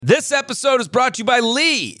This episode is brought to you by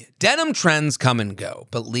Lee. Denim trends come and go,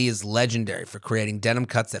 but Lee is legendary for creating denim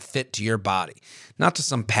cuts that fit to your body, not to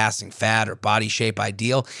some passing fad or body shape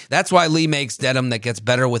ideal. That's why Lee makes denim that gets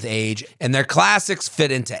better with age, and their classics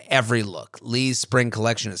fit into every look. Lee's spring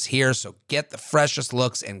collection is here, so get the freshest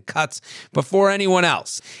looks and cuts before anyone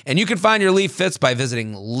else. And you can find your Lee fits by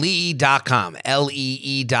visiting lee.com,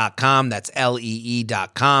 Lee.com, that's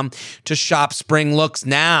Lee.com, to shop spring looks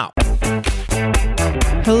now.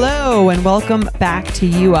 Hello and welcome back to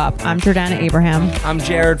You Up. I'm Jordana Abraham. I'm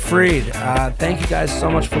Jared Freed. Thank you guys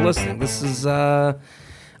so much for listening. This is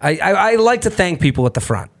I like to thank people at the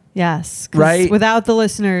front. Yes, 'cause right? without the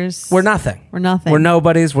listeners, We're nothing. We're nothing. We're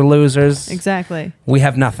nobodies. We're losers. Exactly. We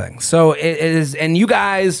have nothing. So it is, and you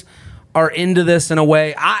guys are into this in a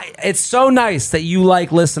way. It's so nice that you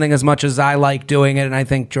like listening as much as I like doing it. And I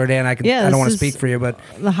think Jordan, I don't want to speak for you, but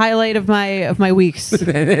the highlight of my weeks.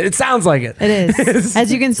 It sounds like it. It is,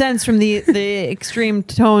 as you can sense from the extreme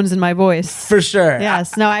tones in my voice. For sure.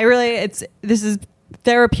 Yes. No, this is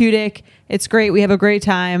therapeutic. It's great. We have a great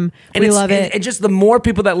time. And we love it. And just the more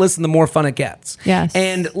people that listen, the more fun it gets. Yes.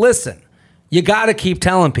 And listen, you got to keep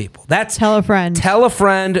telling people. Tell a friend. Tell a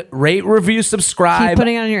friend. Rate, review, subscribe. Keep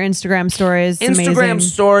putting it on your Instagram stories. It's Instagram amazing.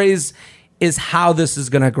 stories is how this is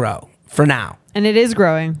going to grow for now. And it is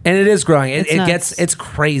growing. It's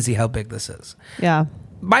crazy how big this is. Yeah.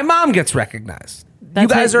 My mom gets recognized. That's you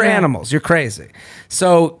guys it, are yeah. animals. You're crazy.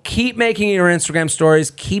 So keep making your Instagram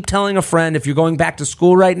stories. Keep telling a friend. If you're going back to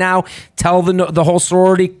school right now, tell the whole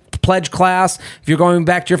sorority pledge class. If you're going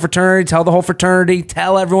back to your fraternity, tell the whole fraternity.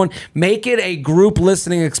 Tell everyone. Make it a group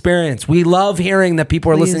listening experience. We love hearing that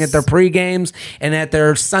people are listening at their pre-games and at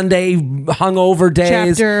their Sunday hungover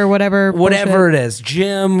days. Chapter, whatever it is.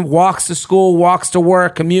 Gym, walks to school, walks to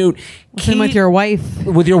work, commute. Listen with your wife.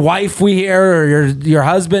 With your wife, we hear, or your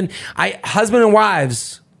husband. Husband and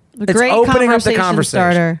wives. It's Great opening up the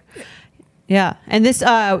conversation. Starter. Yeah. And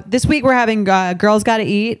this week we're having Girls Gotta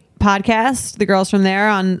Eat podcast. The girls from there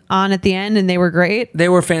on at the end, and they were great. They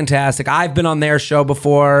were fantastic. I've been on their show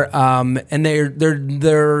before, and they're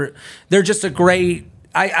just a great.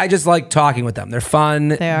 I just like talking with them. They're fun.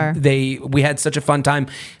 They are. We had such a fun time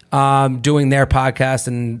doing their podcast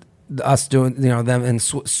and us doing them and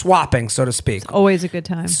swapping, so to speak. It's always a good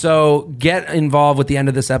time. So get involved with the end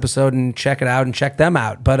of this episode and check it out and check them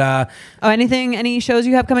out. But any shows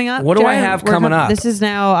you have coming up? What do I have coming up? This is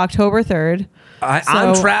now October 3rd.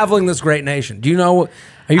 I'm traveling this great nation. Do you know?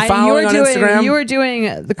 Are you following on Instagram? You were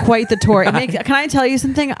doing quite the tour. Can I tell you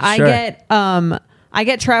something? Sure. I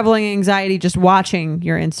get traveling anxiety just watching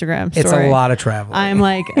your Instagram story. It's a lot of traveling. I'm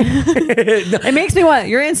like, it makes me want.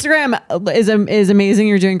 Your Instagram is amazing.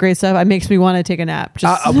 You're doing great stuff. It makes me want to take a nap.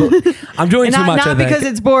 I'm doing too much. Not because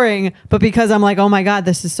it's boring, but because I'm like, oh my god,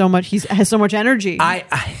 this is so much. He has so much energy.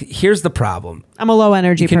 Here's the problem. I'm a low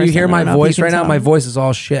energy person. Can you hear my voice right now? My voice is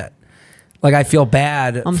all shit. Like, I feel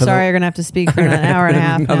bad. I'm sorry, you're going to have to speak for an hour and a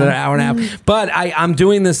half. Another hour and a half. But I'm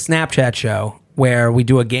doing this Snapchat show where we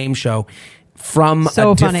do a game show from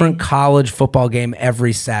a different college football game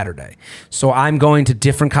every Saturday. So I'm going to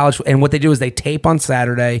different college. And what they do is they tape on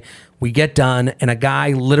Saturday. We get done, and a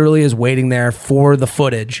guy literally is waiting there for the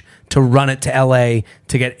footage to run it to LA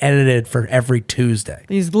to get edited for every Tuesday.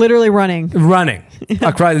 He's literally running. Forrest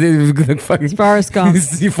Gump.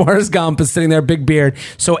 Forrest Gump is sitting there, big beard.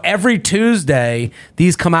 So every Tuesday,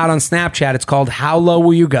 these come out on Snapchat. It's called How Low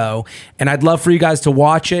Will You Go? And I'd love for you guys to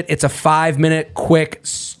watch it. It's a 5-minute, quick,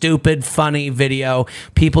 stupid, funny video.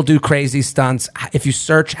 People do crazy stunts. If you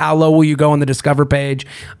search How Low Will You Go on the Discover page,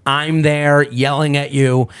 I'm there yelling at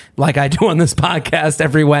you like I do on this podcast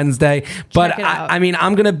every Wednesday. But I'm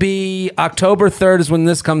going to be October 3rd is when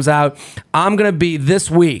this comes out. I'm going to be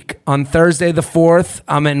this week on Thursday the 4th.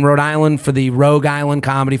 I'm in Rhode Island for the Rogue Island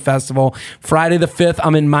Comedy Festival. Friday the 5th,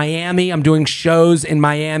 I'm in Miami. I'm doing shows in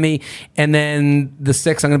Miami. And then the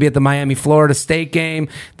 6th, I'm going to be at the Miami, Florida State game.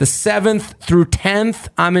 The 7th through 10th,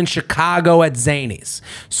 I'm in Chicago at Zanies.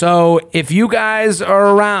 So if you guys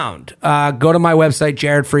are around, go to my website,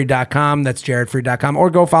 jaredfreed.com. That's jaredfreed.com.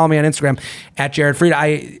 Or go follow me on Instagram at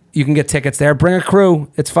jaredfreed. You can get tickets there. Bring a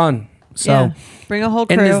crew. It's fun. So bring a whole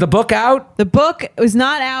crew. And is the book out? The book is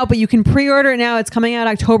not out, but you can pre-order it now. It's coming out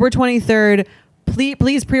October 23rd.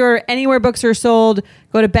 Please pre-order anywhere books are sold.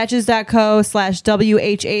 Go to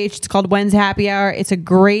betches.co/WHH. It's called When's Happy Hour. It's a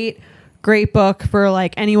great book for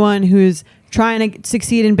like anyone who's trying to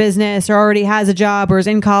succeed in business or already has a job or is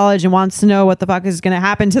in college and wants to know what the fuck is going to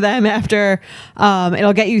happen to them after.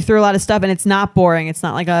 It'll get you through a lot of stuff, and it's not boring. It's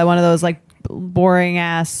not like one of those like boring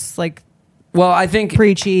ass like Well, I think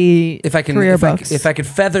preachy if I can, career if I, books. if I could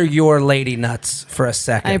feather your lady nuts for a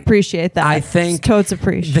second, I appreciate that. I think totes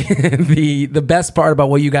appreciate. the best part about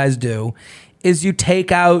what you guys do is you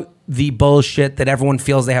take out the bullshit that everyone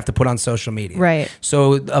feels they have to put on social media. Right.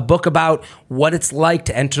 So a book about what it's like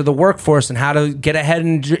to enter the workforce and how to get ahead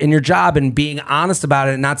in your job and being honest about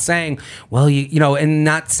it and not saying, well, you know, and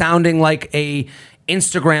not sounding like a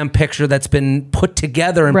Instagram picture that's been put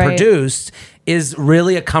together and Right. produced is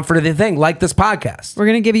really a comforting thing, like this podcast. We're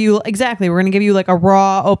going to give you like a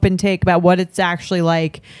raw, open take about what it's actually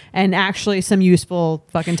like and actually some useful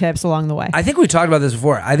fucking tips along the way. I think we talked about this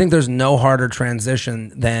before. I think there's no harder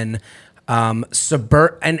transition than and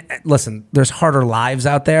listen, there's harder lives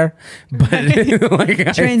out there, but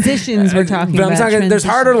like, Transitions we're talking but I'm about. talking, there's Transitions.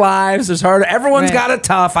 harder lives. There's harder. Everyone's Right. got it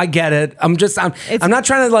tough. I get it. I'm not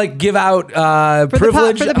trying to like give out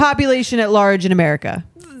privilege. For the population at large in America.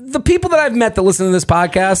 The people that I've met that listen to this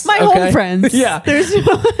podcast, My home friends. yeah,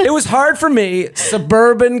 it was hard for me,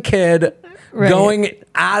 suburban kid, Right.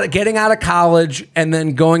 getting out of college and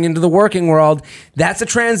then going into the working world. That's a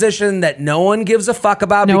transition that no one gives a fuck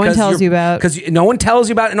about. No one tells you about. Because no one tells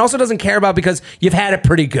you about, and also doesn't care about because you've had it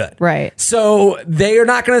pretty good. Right. So they are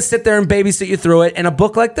not going to sit there and babysit you through it. And a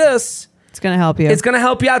book like this, It's going to help you. it's going to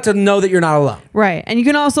help you out to know that you're not alone. Right. And you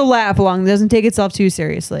can also laugh along. It doesn't take itself too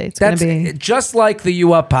seriously. It's going That's to be. just like the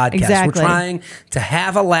You Up podcast. Exactly. We're trying to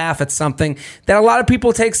have a laugh at something that a lot of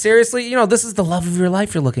people take seriously. You know, this is the love of your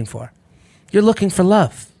life you're looking for. You're looking for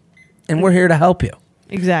love, and we're here to help you.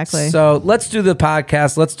 Exactly. So let's do the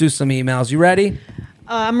podcast. Let's do some emails. You ready?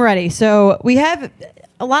 I'm ready. So we have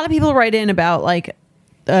a lot of people write in about like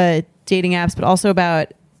dating apps, but also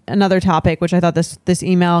about another topic, which I thought this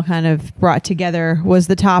email kind of brought together, was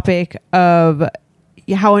the topic of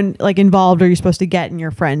how involved are you supposed to get in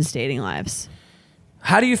your friends' dating lives?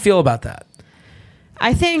 How do you feel about that?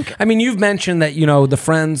 I mean, you've mentioned that, you know, the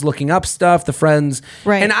friends looking up stuff, the friends.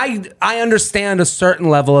 Right. And I understand a certain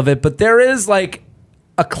level of it, but there is like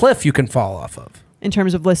a cliff you can fall off of. in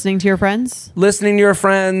terms of listening to your friends. Listening to your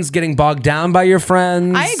friends, getting bogged down by your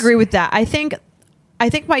friends. I agree with that. I think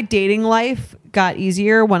my dating life got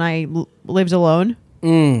easier when I lived alone.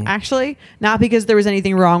 Actually, not because there was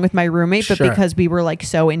anything wrong with my roommate, but Sure. because we were like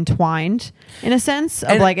so entwined in a sense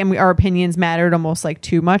of our opinions mattered almost like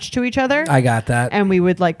too much to each other. I got that. And we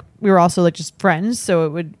were also like just friends.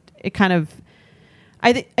 So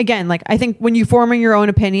I think when you forming your own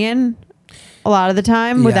opinion a lot of the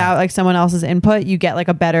time without like someone else's input, you get like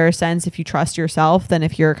a better sense if you trust yourself than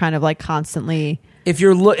if you're kind of like constantly if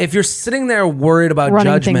you're sitting there worried about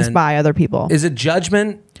running judgment, things by other people. is it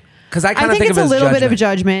judgment? Because I kind of think think it's of it as a little judgment. bit of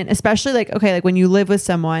judgment, especially like when you live with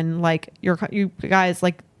someone, like you guys,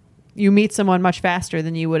 like you meet someone much faster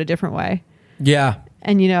than you would a different way. Yeah.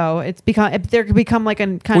 And there could become like a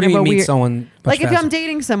kind What do of you a mean meet weird, someone much like if faster? I'm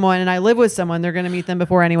dating someone and I live with someone, they're going to meet them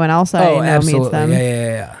before anyone else I know absolutely. meets them.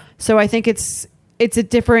 Yeah. So I think it's a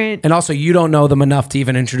different. And also, you don't know them enough to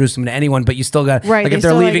even introduce them to anyone, but you still got, Right, like, they if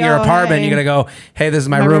they're still leaving like, your oh, apartment, hey. you're going to go, hey, this is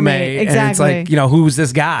my My roommate. roommate, And it's like, exactly. who's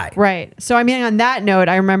this guy? Right. So I mean, on that note,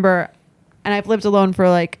 I remember, and I've lived alone for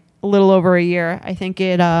like a little over a year. I think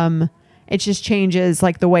it just changes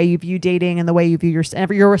like the way you view dating and the way you view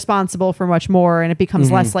you're responsible for much more, and it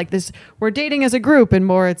becomes less like this. We're dating as a group, and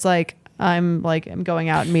more it's like I'm going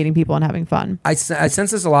out and meeting people and having fun. I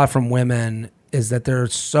sense this a lot from women, is that they're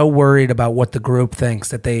so worried about what the group thinks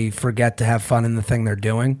that they forget to have fun in the thing they're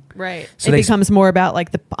doing. Right. So it becomes more about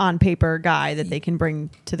like the on paper guy that they can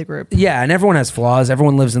bring to the group. Yeah, and everyone has flaws.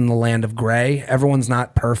 Everyone lives in the land of gray. Everyone's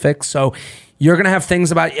not perfect. So you're going to have things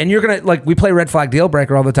about, and you're going to, like, we play red flag deal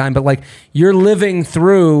breaker all the time, but like you're living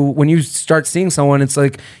through, when you start seeing someone, it's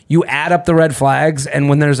like you add up the red flags, and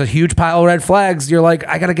when there's a huge pile of red flags, you're like,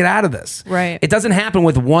 I got to get out of this. Right. It doesn't happen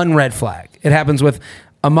with one red flag. It happens with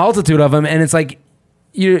a multitude of them, and it's like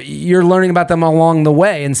you're learning about them along the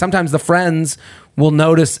way, and sometimes the friends will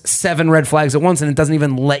notice 7 red flags at once, and it doesn't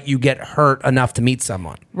even let you get hurt enough to meet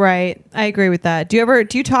someone. Right. I agree with that. Do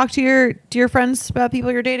you talk to your friends about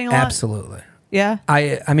people you're dating a lot? Absolutely. Yeah.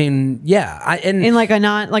 I mean, yeah. In like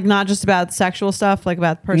not just about sexual stuff, like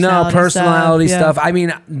about personality stuff. Yeah. I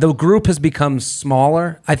mean, the group has become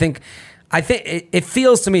smaller. I think it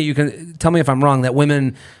feels to me, you can tell me if I'm wrong, that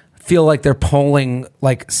women feel like they're polling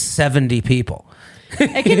like 70 people.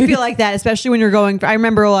 It can feel like that, especially when you're going. I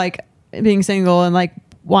remember like being single and like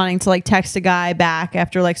wanting to like text a guy back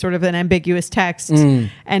after like sort of an ambiguous text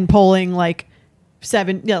and polling like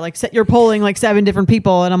 7. Yeah, like you're polling like 7 different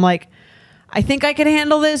people, and I'm like, I think I could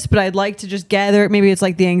handle this, but I'd like to just gather. Maybe it's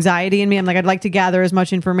like the anxiety in me. I'm like, I'd like to gather as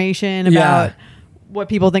much information about what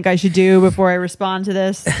people think I should do before I respond to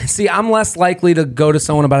this. See, I'm less likely to go to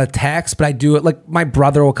someone about a text, but I do it. Like my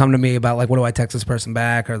brother will come to me about like, what do I text this person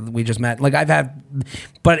back? Or we just met. Like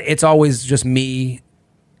but it's always just me.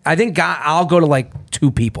 I think I'll go to like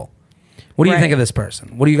 2 people. What do you think of this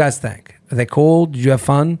person? What do you guys think? Are they cool? Did you have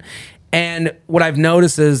fun? And what I've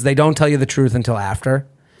noticed is they don't tell you the truth until after.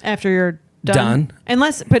 After you're done.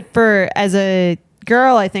 But as a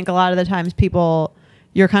girl, I think a lot of the times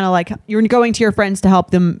you're kind of like, you're going to your friends to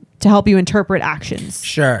help you interpret actions.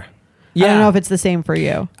 Sure. Yeah. I don't know if it's the same for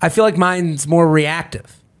you. I feel like mine's more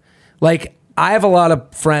reactive. Like I have a lot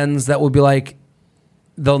of friends that will be like,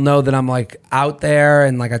 they'll know that I'm like out there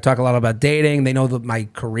and like I talk a lot about dating. They know that my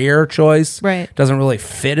career choice doesn't really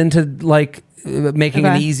fit into like making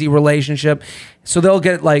an easy relationship. So they'll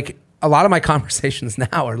get like, a lot of my conversations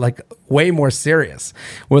now are like way more serious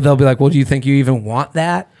where they'll be like, well, do you think you even want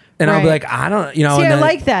that? And I'll be like, I don't, See, I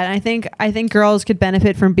like that. And I think girls could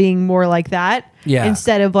benefit from being more like that. Yeah.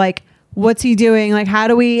 Instead of like, what's he doing? Like, how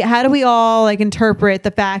do we all like interpret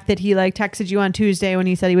the fact that he like texted you on Tuesday when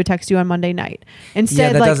he said he would text you on Monday night?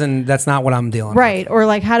 Instead, that's not what I'm dealing with. Right. Or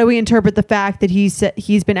like, how do we interpret the fact that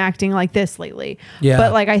he's been acting like this lately? Yeah.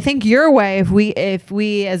 But like, I think your way, if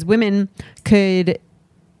we as women could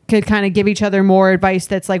kind of give each other more advice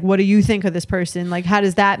that's like, what do you think of this person? Like, how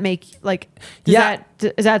does that make, like,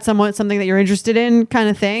 is that something that you're interested in kind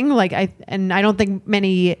of thing? Like, I don't think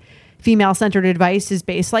many female-centered advice is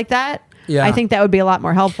based like that. Yeah. I think that would be a lot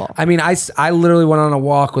more helpful. I mean, I literally went on a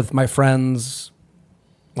walk with my friends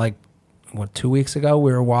like, 2 weeks ago?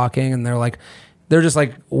 We were walking and they're just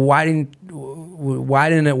like, why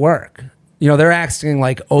didn't it work? You know, they're asking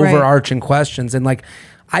like overarching questions and like,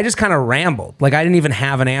 I just kind of rambled. Like I didn't even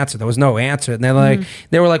have an answer. There was no answer. And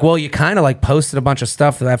they were like, well, you kind of like posted a bunch of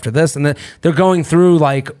stuff after this. And then they're going through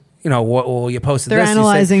like, you know, well, you posted they're this.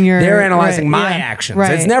 Analyzing they're analyzing my actions.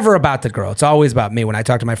 Right. It's never about the girl. It's always about me when I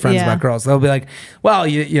talk to my friends about girls. They'll be like, well,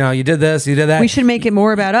 you did this, you did that. We should make it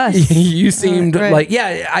more about us. You seemed like,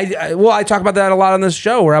 I talk about that a lot on this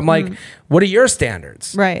show where I'm like, what are your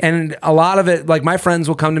standards? Right. And a lot of it, like my friends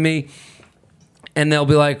will come to me and they'll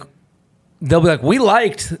be like, we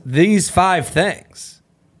liked these 5 things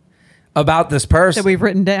about this person that we've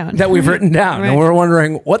written down. Right. And we're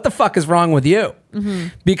wondering, what the fuck is wrong with you? Mm-hmm.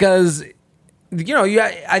 Because, you know,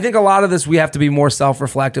 I think a lot of this, we have to be more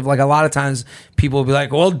self-reflective. Like a lot of times people will be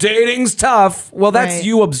like, well, dating's tough. Well, that's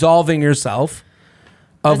you absolving yourself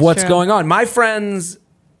of what's going on. My friends...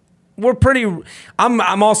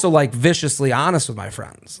 I'm also like viciously honest with my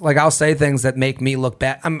friends. Like I'll say things that make me look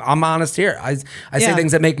bad. I'm honest here. I say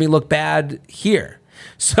things that make me look bad here.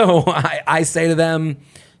 So I say to them,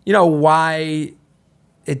 you know, why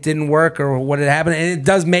it didn't work or what had happened. And it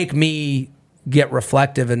does make me get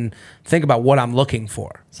reflective and think about what I'm looking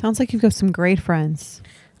for. Sounds like you've got some great friends.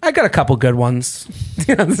 I got a couple good ones.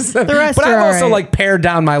 The rest but are I've also right. like pared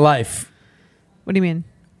down my life. What do you mean?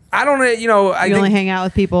 I don't, you know, I only hang out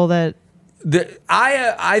with people that...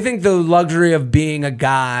 I think the luxury of being a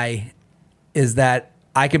guy is that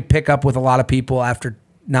I can pick up with a lot of people after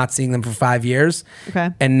not seeing them for 5 years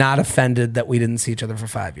and not offended that we didn't see each other for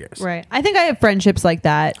 5 years. Right. I think I have friendships like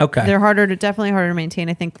that. Okay. They're definitely harder to maintain.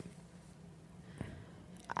 I think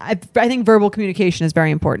verbal communication is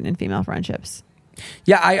very important in female friendships.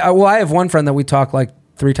 Yeah. I have one friend that we talk like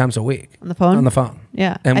 3 times a week. On the phone? On the phone.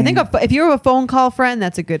 Yeah. And I think if you have a phone call friend,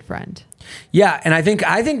 that's a good friend. Yeah. And I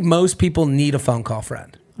think most people need a phone call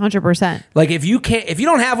friend. 100%. Like if you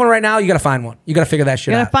don't have one right now, you got to find one. You got to figure that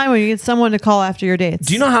shit out. You got to find one. You get someone to call after your dates.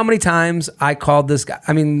 Do you know how many times I called this guy?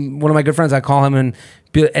 I mean, one of my good friends, I call him and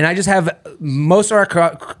I just have, most of our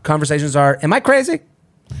conversations are, am I crazy?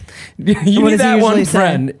 You need that one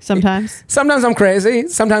friend. Sometimes I'm crazy.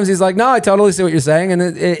 Sometimes he's like, no, I totally see what you're saying. And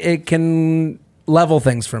it can level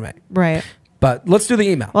things for me. Right. But let's do the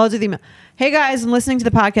email. Well, I'll do the email. Hey guys, I'm listening to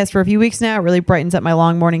the podcast for a few weeks now. It really brightens up my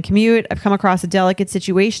long morning commute. I've come across a delicate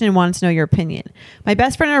situation and wanted to know your opinion. My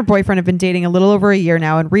best friend and her boyfriend have been dating a little over a year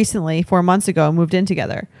now, and recently, 4 months ago, moved in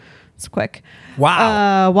together. It's quick.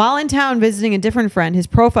 Wow. While in town visiting a different friend, his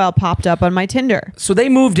profile popped up on my Tinder. So they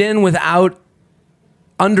moved in without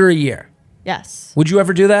under a year. Yes. Would you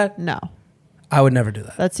ever do that? No. I would never do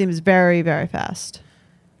that. That seems very, very fast.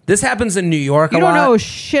 This happens in New York a lot. You don't know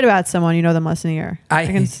shit about someone. You know them less than a year.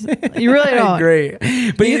 You really don't. I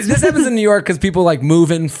agree. But this happens in New York because people like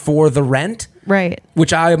move in for the rent. Right.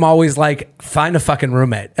 Which I am always like, find a fucking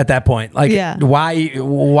roommate at that point. Like, why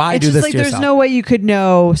it's do this like to yourself? There's no way you could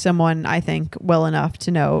know someone, I think, well enough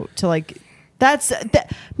to know to like, that's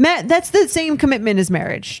the same commitment as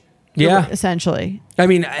marriage. Yeah. essentially. I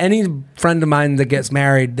mean, any friend of mine that gets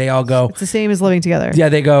married, they all go, It's the same as living together. yeah,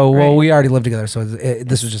 they go, well, Right. we already live together, so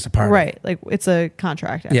this was just a part of it. Right. Like it's a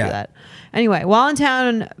contract after Yeah. that. Anyway, while in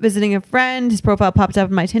town visiting a friend, his profile popped up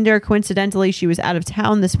on my Tinder. Coincidentally, she was out of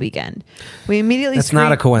town this weekend. We immediately That's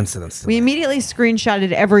not a coincidence. We immediately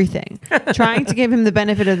screenshotted everything. Trying to give him the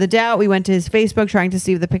benefit of the doubt, we went to his Facebook trying to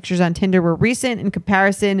see if the pictures on Tinder were recent in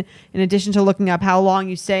comparison, in addition to looking up how long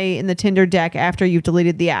you stay in the Tinder deck after you've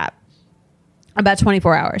deleted the app. About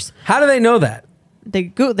 24 hours. How do they know that? They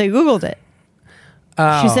Googled it.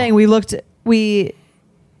 Oh. She's saying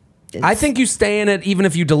I think you stay in it even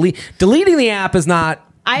if you deleting the app is not.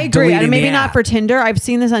 I agree. deleting Maybe the not app. for Tinder. I've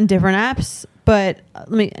seen this on different apps, but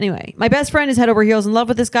anyway, my best friend is head over heels in love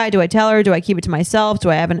with this guy. Do I tell her? Do I keep it to myself? Do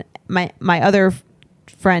I have my other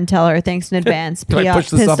friend tell her? Thanks in advance. Do I push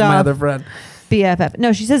this off my other friend? BFF.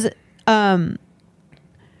 No, she says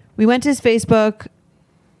we went to his Facebook.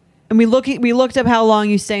 And we looked up how long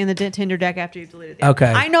you stay in the Tinder deck after you've deleted the app. Okay.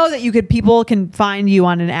 I know that people can find you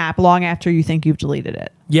on an app long after you think you've deleted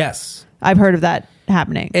it. Yes. I've heard of that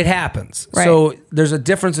happening. It happens. Right. So there's a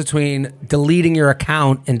difference between deleting your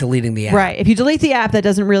account and deleting the app. Right. If you delete the app, that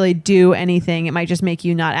doesn't really do anything. It might just make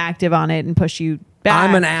you not active on it and push you back.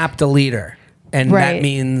 I'm an app deleter, and Right. that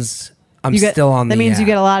means I'm You get- still on the That means you app.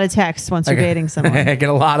 get a lot of texts once you're dating someone. I get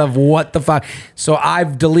a lot of what the fuck. So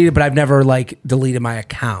I've deleted, but I've never deleted my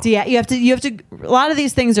account. Yeah, you have to. A lot of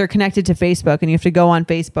these things are connected to Facebook, and you have to go on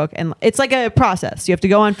Facebook, and it's like a process. You have to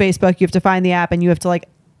go on Facebook, you have to find the app, and you have to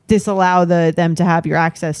disallow them to have your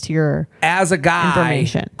access to your. As a guy,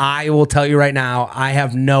 information. I will tell you right now, I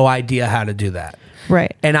have no idea how to do that.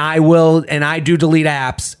 Right. And I do delete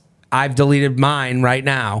apps. I've deleted mine right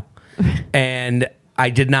now, and I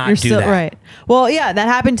did not You're do still that. right. Well, yeah, that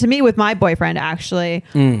happened to me with my boyfriend. Actually,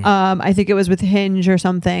 I think it was with Hinge or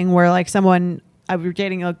something, where I was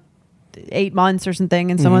dating 8 months or something,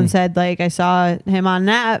 and someone said I saw him on an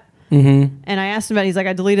app, and I asked him about it. He's like,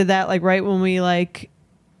 I deleted that right when we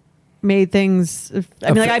made things.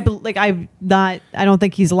 I mean, I don't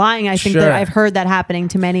think he's lying. I think Sure. that I've heard that happening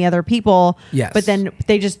to many other people. Yes. But then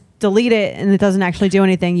they just delete it, and it doesn't actually do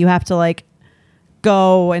anything. You have to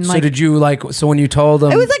go and So did you so when you told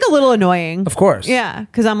them? it was a little annoying. Of course. Yeah,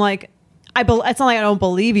 because I'm it's not like I don't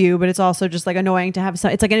believe you, but it's also just annoying to have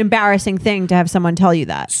it's an embarrassing thing to have someone tell you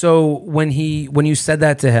that. So when you said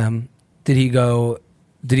that to him, did he go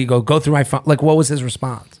through my phone? What was his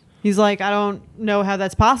response? He's like, I don't know how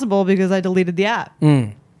that's possible because I deleted the app.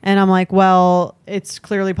 And I'm like, well, it's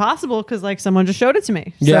clearly possible because someone just showed it to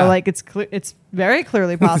me. Yeah. So it's very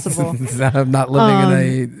clearly possible. I'm not living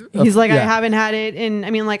in a. He's like, I yeah. haven't had it in. I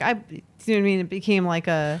mean, you know what I mean? It became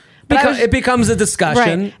a. But I was- It becomes a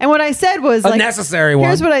discussion. Right. And what I said was A necessary one.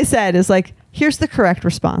 Here's what I said is here's the correct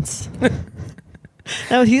response.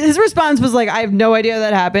 No, his response was I have no idea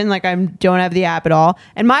that happened. I don't have the app at all.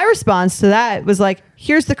 And my response to that was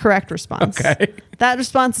here's the correct response. Okay. That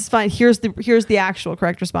response is fine. Here's the actual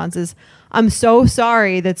correct response is, I'm so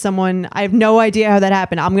sorry that I have no idea how that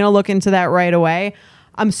happened. I'm going to look into that right away.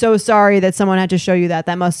 I'm so sorry that someone had to show you that.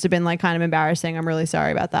 That must have been kind of embarrassing. I'm really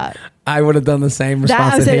sorry about that. I would have done the same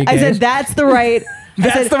response. I said that's the right.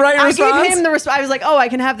 That's the right response? I gave him the response. I was like, oh, I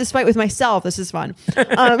can have this fight with myself. This is fun. But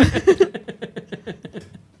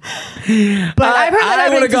I've heard that I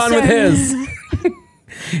would have gone with his.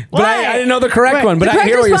 But I didn't know the correct one. But I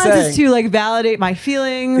hear what you're saying. The correct response is to validate my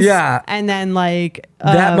feelings. Yeah. And then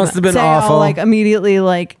that must have been say awful. I'll immediately I'll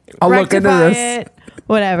look into rectify this. it,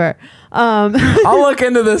 whatever. I'll look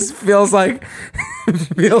into this. Feels like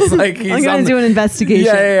he's. I'm gonna do an investigation.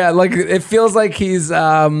 Yeah. It feels like he's.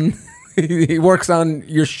 He works on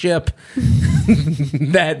your ship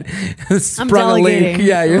that sprung a leak. delegating.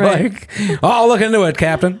 Yeah, you're Right. I'll look into it,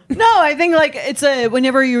 Captain. No, I think it's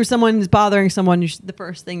whenever someone's bothering someone, the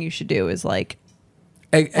first thing you should do is Address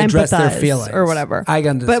their empathize feelings or whatever. I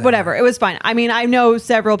understand. But whatever, it was fine. I mean, I know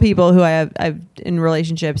several people who I've in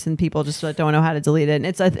relationships, and people just don't know how to delete it. And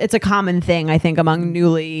it's a common thing, I think, among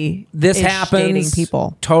newly This happens. dating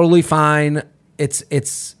people. Totally fine.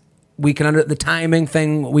 It's we can the timing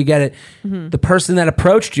thing. We get it. Mm-hmm. The person that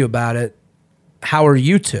approached you about it. How are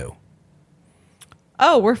you two?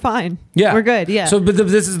 Oh, we're fine. Yeah, we're good. Yeah. So, but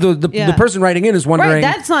this is the Yeah. person writing in is wondering. Right.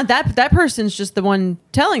 That's not that person's just the one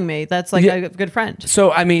telling me. That's Yeah. a good friend.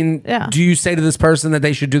 So, I mean, Yeah. do you say to this person that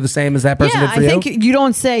they should do the same as that person Yeah, did for I you? think you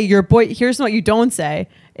don't say your boy. Here's what you don't say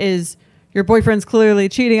is your boyfriend's clearly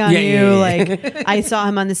cheating on Yeah, you. yeah, yeah. I saw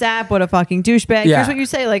him on this app. What a fucking douchebag. Yeah. Here's what you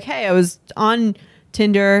say. Hey, I was on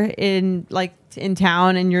Tinder in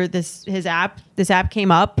town, and his app came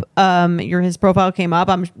up, his profile came up.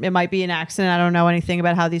 It might be an accident. I don't know anything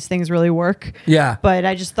about how these things really work. Yeah. But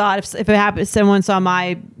I just thought if it happened, someone saw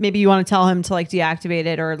maybe you want to tell him to like deactivate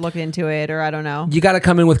it or look into it, or I don't know. You got to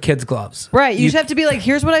come in with kids' gloves. Right. You just have to be like,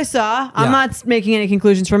 here's what I saw. I'm not making any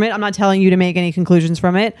conclusions from it. I'm not telling you to make any conclusions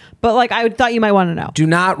from it. But like, I thought you might want to know. Do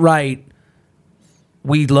not write,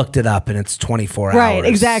 we looked it up and it's 24 hours. Right.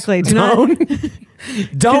 Exactly. Don't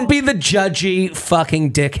be the judgy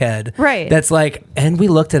fucking dickhead. Right. That's like, and we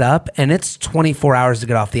looked it up and it's 24 hours to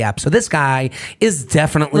get off the app. So this guy is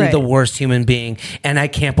definitely the worst human being. And I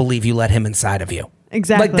can't believe you let him inside of you.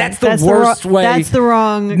 Exactly. Like that's the worst way. That's the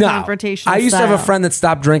wrong confrontation. I used to have a friend that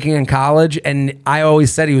stopped drinking in college, and I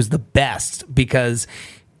always said he was the best because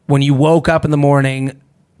when you woke up in the morning,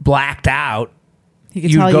 blacked out, he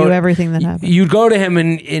could tell you everything that happened. You'd go to him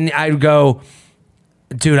and I'd go,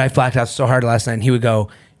 dude, I blacked out so hard last night. And he would go,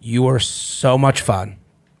 you were so much fun.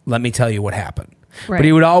 Let me tell you what happened. Right. But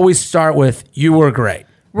he would always start with, you were great.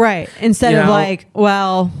 Right. Instead of like,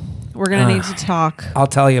 well, we're going to need to talk. I'll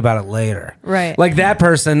tell you about it later. Right. Like that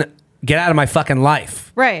person, get out of my fucking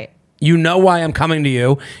life. Right. You know why I'm coming to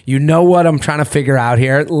you. You know what I'm trying to figure out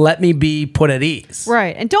here. Let me be put at ease.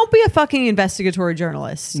 Right. And don't be a fucking investigatory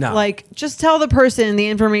journalist. No. Like, just tell the person the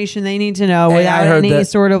information they need to know Hey, without any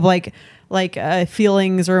sort of like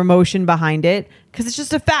feelings or emotion behind it, because it's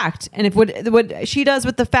just a fact. And if what she does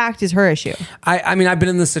with the fact is her issue. I mean, I've been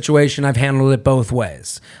in this situation. I've handled it both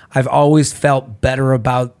ways. I've always felt better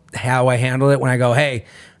about how I handle it when I go, hey,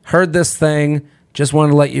 heard this thing, just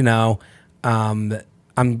wanted to let you know.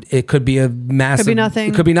 It could be a massive. Could be nothing.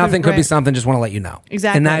 It could be nothing. Could be Right. something. Just want to let you know.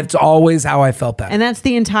 Exactly. And that's always how I felt that. And that's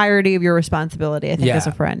the entirety of your responsibility, I think, as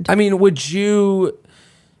a friend. I mean, would you?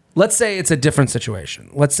 Let's say it's a different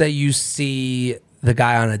situation. Let's say you see the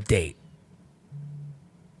guy on a date.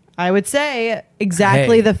 I would say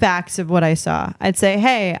exactly the facts of what I saw. I'd say,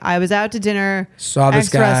 hey, I was out to dinner. Saw this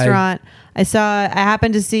X guy. restaurant. I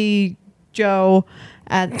happened to see Joe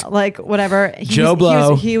at like whatever. Joe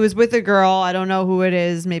Blow. He was with a girl. I don't know who it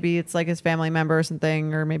is. Maybe it's like his family member or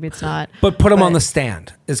something, or maybe it's not. But put him on the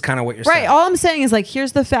stand is kind of what you're saying. Right. All I'm saying is like,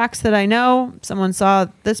 here's the facts that I know. Someone saw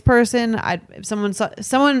this person. I'd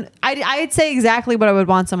say exactly what I would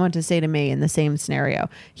want someone to say to me in the same scenario.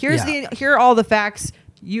 Here are all the facts.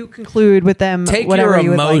 You conclude with them. Take whatever your you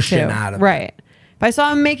would emotion like to. out of it. Right. If I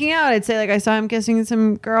saw him making out, I'd say like I saw him kissing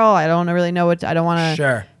some girl. I don't really know I don't want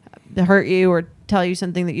to hurt you or tell you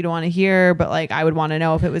something that you don't want to hear, but like I would want to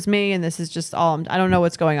know if it was me, and this is just I don't know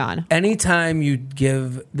what's going on. Anytime you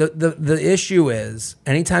give the issue is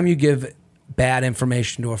anytime you give bad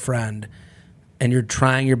information to a friend and you're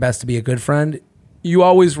trying your best to be a good friend, you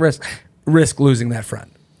always risk losing that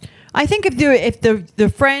friend. I think if the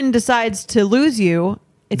friend decides to lose you,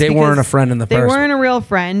 they weren't a friend in the first place. They weren't a real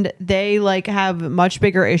friend. They like have much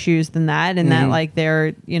bigger issues than that, and that like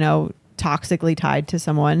they're toxically tied to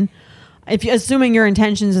someone. If you assuming your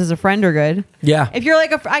intentions as a friend are good, yeah. If you're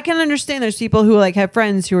like I can understand there's people who like have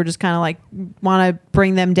friends who are just kind of like want to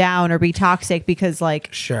bring them down or be toxic because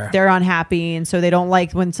like they're unhappy, and so they don't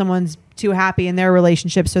like when someone's too happy in their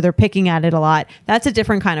relationship, so they're picking at it a lot. That's a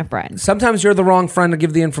different kind of friend. Sometimes you're the wrong friend to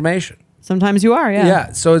give the information. Sometimes you are, yeah.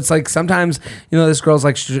 Yeah. So it's like sometimes this girl's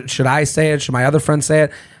like, should I say it? Should my other friend say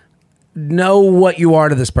it? Know what you are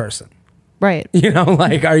to this person. Right.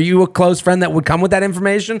 Like, are you a close friend that would come with that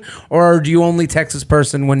information, or do you only text this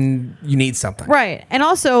person when you need something? Right. And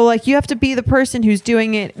also, like, you have to be the person who's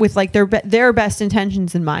doing it with like their best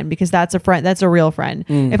intentions in mind, because that's a friend. That's a real friend.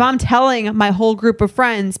 If I'm telling my whole group of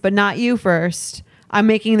friends, but not you first, I'm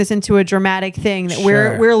making this into a dramatic thing that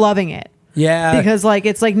we're loving it. Yeah. Because like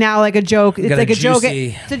it's like now like a joke. It's like a joke.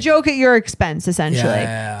 Juicy. It's a joke at your expense, essentially.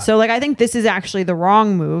 Yeah. So like I think this is actually the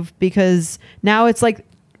wrong move, because now it's like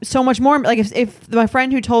so much more. Like if my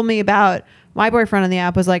friend who told me about my boyfriend on the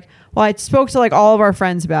app was like, well, I spoke to like all of our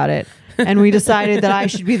friends about it, and we decided that I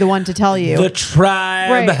should be the one to tell you. The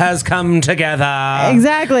tribe has come together.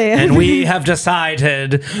 Exactly. And we have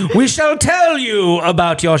decided we shall tell you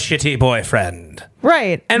about your shitty boyfriend.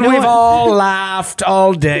 Right. And we've all laughed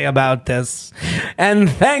all day about this. And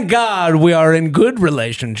thank God we are in good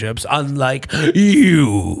relationships, unlike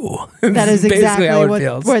you. That is basically how exactly it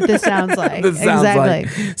feels. what this sounds like. This sounds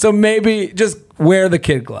exactly. like. So maybe just wear the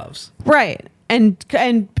kid gloves. Right. And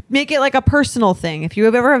make it like a personal thing. If you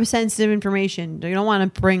ever have sensitive information, you don't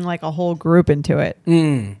want to bring like a whole group into it.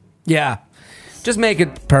 Yeah. Just make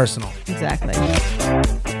it personal. Exactly.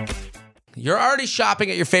 You're already shopping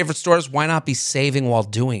at your favorite stores. Why not be saving while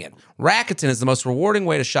doing it? Rakuten is the most rewarding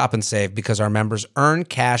way to shop and save because our members earn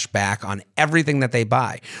cash back on everything that they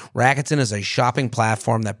buy. Rakuten is a shopping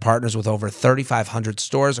platform that partners with over 3,500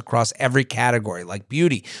 stores across every category like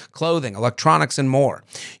beauty, clothing, electronics, and more.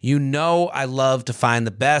 You know I love to find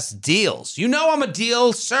the best deals. You know I'm a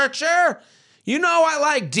deal searcher. You know I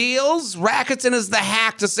like deals. Rakuten is the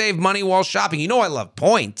hack to save money while shopping. You know I love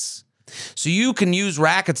points. So you can use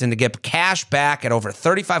Rakuten to get cash back at over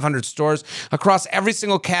 3,500 stores across every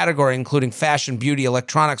single category, including fashion, beauty,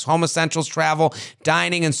 electronics, home essentials, travel,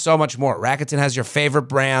 dining, and so much more. Rakuten has your favorite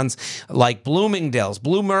brands like Bloomingdale's,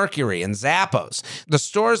 Blue Mercury, and Zappos. The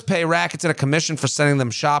stores pay Rakuten a commission for sending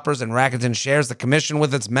them shoppers, and Rakuten shares the commission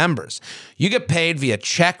with its members. You get paid via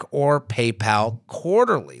check or PayPal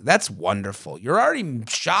quarterly. That's wonderful. You're already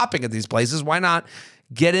shopping at these places. Why not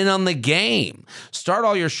get in on the game? Start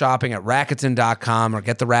all your shopping at Rakuten.com or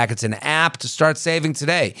get the Rakuten app to start saving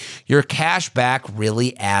today. Your cash back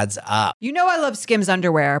really adds up. You know I love Skims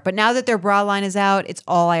underwear, but now that their bra line is out, it's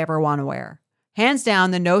all I ever want to wear. Hands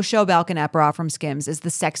down, the no-show Balconette bra from Skims is the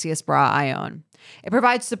sexiest bra I own. It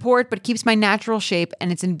provides support but keeps my natural shape,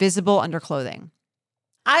 and it's invisible under clothing.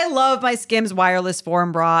 I love my Skims wireless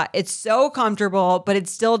form bra. It's so comfortable, but it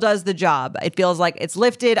still does the job. It feels like it's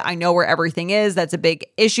lifted. I know where everything is. That's a big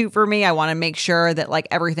issue for me. I want to make sure that like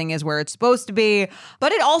everything is where it's supposed to be,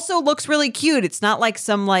 but it also looks really cute. It's not like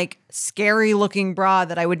some like scary looking bra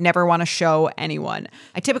that I would never want to show anyone.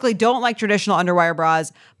 I typically don't like traditional underwire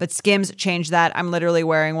bras, but Skims changed that. I'm literally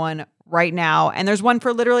wearing one right now. And there's one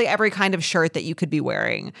for literally every kind of shirt that you could be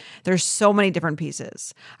wearing. There's so many different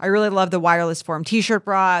pieces. I really love the wireless form t-shirt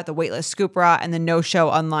bra, the weightless scoop bra, and the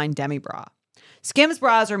no-show unlined demi bra. Skims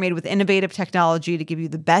bras are made with innovative technology to give you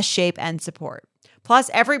the best shape and support. Plus,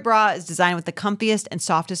 every bra is designed with the comfiest and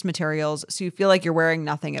softest materials, so you feel like you're wearing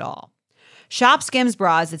nothing at all. Shop Skims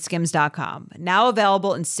bras at skims.com. Now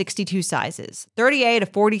available in 62 sizes, 30A to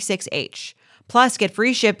 46H. Plus, get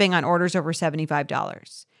free shipping on orders over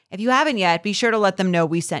 $75. If you haven't yet, be sure to let them know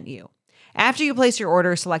we sent you. After you place your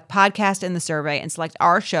order, select podcast in the survey and select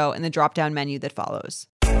our show in the drop-down menu that follows.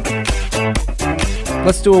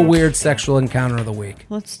 Let's do a weird sexual encounter of the week.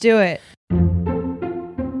 Let's do it.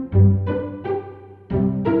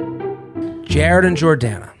 Jared and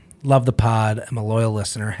Jordana, love the pod. I'm a loyal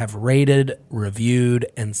listener, have rated, reviewed,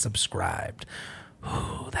 and subscribed.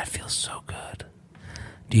 Ooh, that feels so good.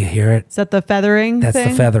 Do you hear it? Is that the feathering That's thing?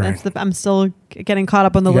 the feathering. I'm still getting caught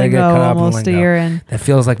up on the You gotta lingo get caught up in the almost a lingo. year in. That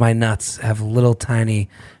feels like my nuts have little tiny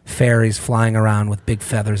fairies flying around with big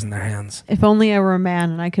feathers in their hands. If only I were a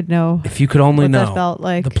man and I could know If you could only what know that felt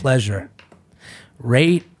like. the pleasure.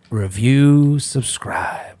 Rate, review,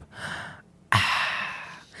 subscribe.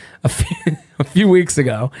 A few weeks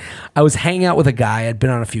ago, I was hanging out with a guy I'd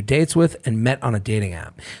been on a few dates with and met on a dating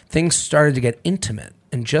app. Things started to get intimate,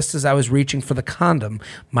 and just as I was reaching for the condom,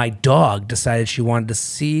 my dog decided she wanted to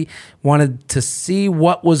see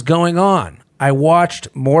what was going on. I watched,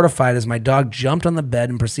 mortified, as my dog jumped on the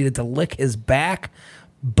bed and proceeded to lick his back,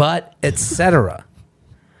 butt, etc.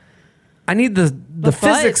 I need the butt-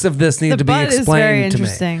 physics of this need the to be butt is explained very to me.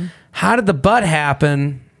 interesting. How did the butt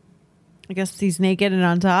happen? I guess he's naked and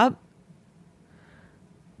on top.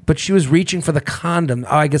 But she was reaching for the condom.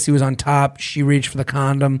 Oh, I guess he was on top. She reached for the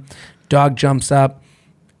condom. Dog jumps up.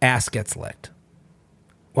 Ass gets licked.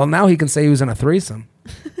 Well, now he can say he was in a threesome.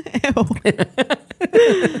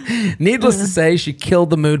 Needless to say, she killed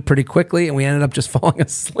the mood pretty quickly, and we ended up just falling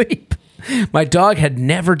asleep. My dog had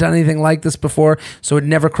never done anything like this before, so it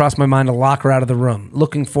never crossed my mind to lock her out of the room.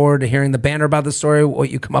 Looking forward to hearing the banter about the story, what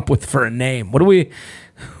you come up with for a name. What do we...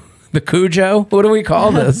 The Cujo? What do we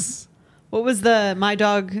call this? What was my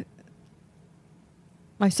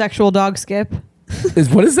sexual dog Skip?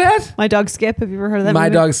 What is that? My Dog Skip. Have you ever heard of that My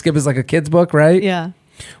movie? Dog Skip is like a kid's book, right? Yeah.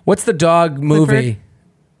 What's the dog movie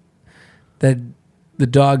that the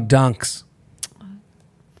dog dunks?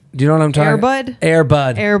 Do you know what I'm talking about? Air Airbud.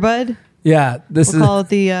 Bud? Airbud. Yeah. We'll call it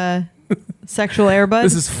the sexual Airbud.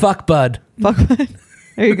 This is Fuck Bud. Fuck Bud.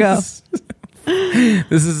 There you go.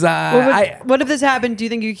 This is What if this happened? Do you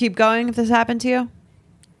think you keep going if this happened to you?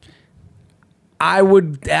 I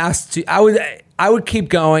would keep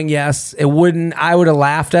going. Yes, it wouldn't. I would have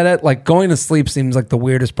laughed at it. Like going to sleep seems like the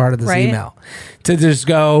weirdest part of this Right? email. To just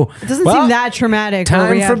go. It doesn't "Well, seem that traumatic. time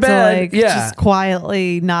where we for have bed." To, like, Yeah. just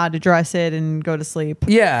quietly not address it and go to sleep.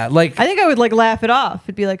 Yeah, like I think I would like laugh it off.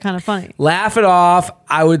 It'd be like kind of funny. laugh it off.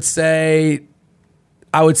 I would say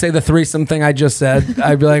the threesome thing I just said.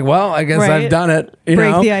 I'd be like, well, I guess Right. I've done it. You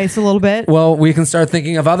Break know? the ice a little bit. Well, we can start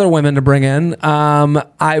thinking of other women to bring in.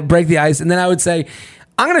 I break the ice, and then I would say,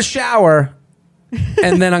 I'm going to shower,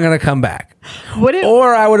 and then I'm gonna come back. What if?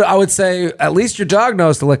 Or I would say, at least your dog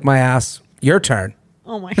knows to lick my ass. Your turn.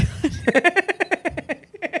 Oh my god.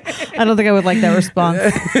 I don't think I would like that response.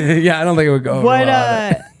 Yeah, I don't think it would go.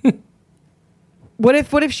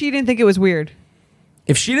 What if she didn't think it was weird?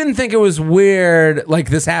 If she didn't think it was weird, like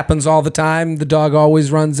this happens all the time, the dog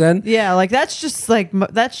always runs in. Yeah, like that's just.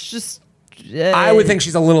 I would think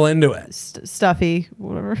she's a little into it. Stuffy,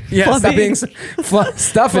 whatever. Yeah, Fluffy. stuffy.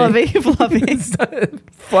 Fluffy.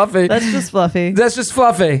 Fluffy. That's just fluffy. That's just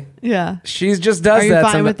fluffy. Yeah. She's just does Are you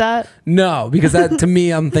that. fine with that? No, because that to me,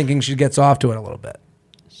 I'm thinking she gets off to it a little bit.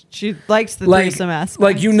 She likes the threesome aspect.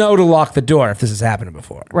 Like you know to lock the door if this has happened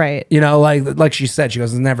before. Right. You know, like she said, she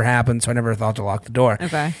goes, it never happened, so I never thought to lock the door.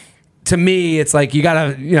 Okay. To me, it's like you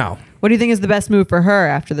gotta, you know. What do you think is the best move for her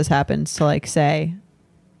after this happens to like say?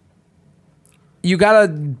 You gotta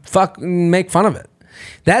make fun of it.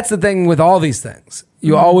 That's the thing with all these things.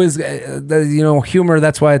 You always, humor.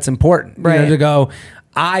 That's why it's important. Right. You know, to go,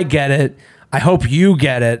 I get it. I hope you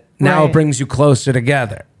get it. Now Right. it brings you closer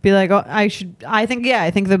together. Be like, oh, I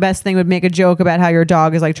think the best thing would make a joke about how your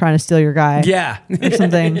dog is like trying to steal your guy. Yeah. Or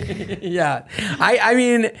something. Yeah. I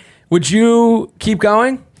mean, would you keep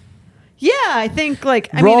going? Yeah, I think like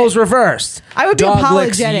Roles reversed. I would be Dog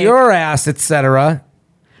apologetic. licks your ass, etc.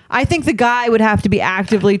 I think the guy would have to be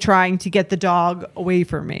actively trying to get the dog away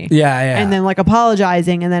from me. Yeah. And then like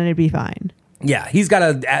apologizing, and then it'd be fine. Yeah, he's got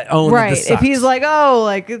to own Right. that this If he's sucks. like, oh,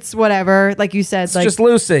 like it's whatever, like you said, it's like just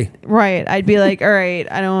Lucy. right. I'd be like, all right,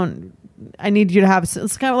 I need you to have.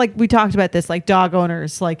 It's kind of like we talked about this, like dog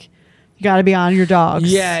owners, like you got to be on your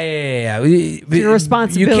dogs. Yeah. your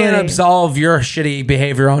responsibility. You can't absolve your shitty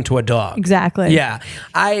behavior onto a dog. Exactly. Yeah.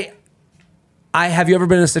 I have you ever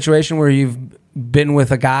been in a situation where you've been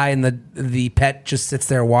with a guy and the pet just sits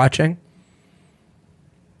there watching?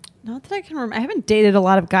 Not that I can remember. I haven't dated a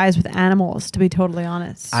lot of guys with animals, to be totally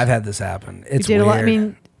honest. I've had this happen. It's You date weird. a lot. I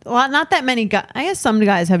mean, not that many guys. I guess some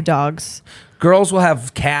guys have dogs. Girls will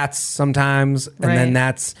have cats sometimes, and then Right.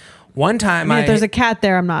 that's one time. I mean, if there's a cat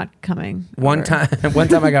there, I'm not coming. One Or-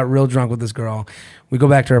 time I got real drunk with this girl. We go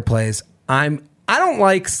back to her place. I don't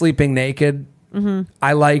like sleeping naked. Mm-hmm.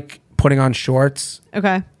 I like putting on shorts.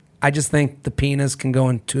 Okay. I just think the penis can go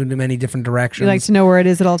in too many different directions. You like to know where it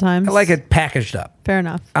is at all times? I like it packaged up. Fair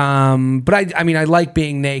enough. But I mean, I like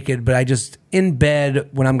being naked, but I just in bed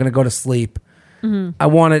when I'm going to go to sleep, I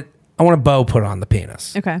want a bow put on the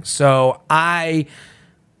penis. Okay. So I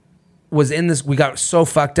was in this. We got so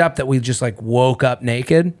fucked up that we just like woke up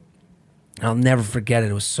naked. I'll never forget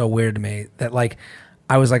it. It was so weird to me that like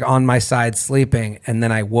I was like on my side sleeping, and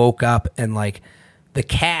then I woke up and like the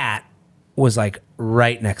cat was like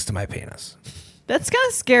right next to my penis. That's kind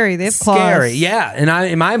of scary. They have claws. Scary, yeah. And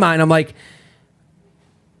in my mind, I'm like,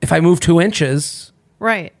 if I move 2 inches,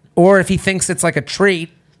 Right. or if he thinks it's like a treat,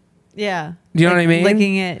 Yeah. Do you know what I mean?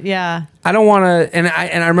 Licking it. Yeah. I don't want to. And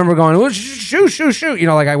I remember going, oh, shoot. You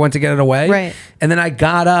know, like I went to get it away. Right. And then I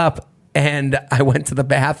got up and I went to the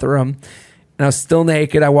bathroom, and I was still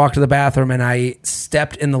naked. I walked to the bathroom and I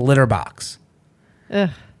stepped in the litter box. Ugh.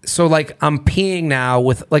 So like I'm peeing now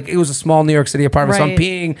with like it was a small New York City apartment. So I'm Right.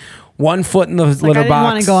 peeing 1 foot in the Like litter I didn't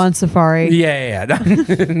box. want to go on safari. Yeah.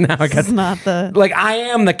 Now I got It's not the like I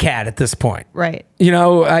am the cat at this point. right. You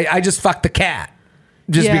know, I just fucked the cat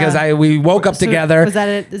just Yeah. because we woke up So together. Was that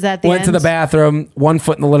it? Is that the went to end? the bathroom, 1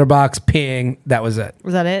 foot in the litter box, peeing. That was it.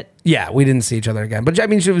 Was that it? Yeah, we didn't see each other again. But I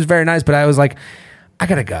mean, she was very nice. But I was like, I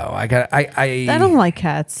gotta go. I don't like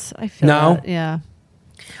cats. I feel No? that. Yeah.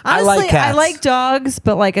 I Honestly, like cats. I like dogs,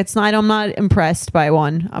 but like it's not. I'm not impressed by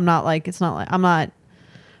one. I'm not like. It's not like. I'm not.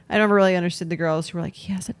 I never really understood the girls who were like,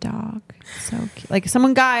 he has a dog. It's so cute. Like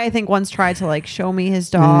some guy I think once tried to like show me his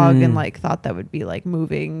dog and like thought that would be like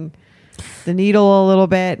moving the needle a little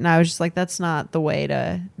bit, and I was just like, that's not the way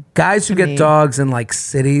to. guys who to get me. dogs in like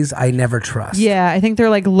cities, I never trust. Yeah, I think they're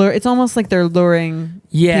like it's almost like they're luring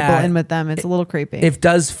Yeah. people in with them. It's a little creepy. It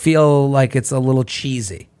does feel like it's a little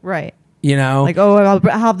cheesy. right. You know, Like, oh, I'll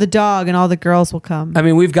have the dog and all the girls will come. I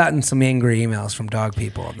mean, we've gotten some angry emails from dog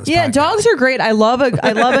people on this. Yeah, podcast. dogs are great. I love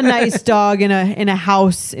a nice dog in a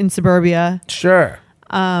house in suburbia. Sure.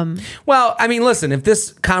 Well, I mean, listen, if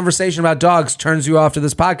this conversation about dogs turns you off to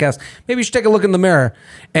this podcast, maybe you should take a look in the mirror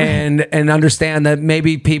and understand that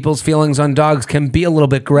maybe people's feelings on dogs can be a little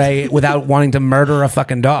bit gray without wanting to murder a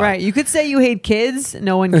fucking dog. Right. You could say you hate kids.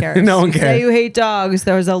 No one cares. No one You cares. say you hate dogs.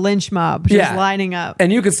 There's a lynch mob just lining up.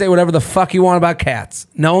 And you can say whatever the fuck you want about cats.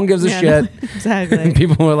 No one gives a Yeah, shit. no, exactly.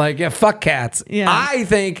 People are like, yeah, fuck cats. Yeah. I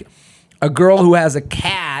think a girl who has a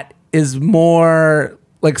cat is more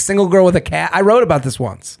like single girl with a cat. I wrote about this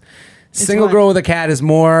once. Single what? girl with a cat is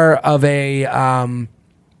more of a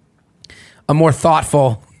a more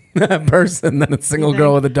thoughtful person than a single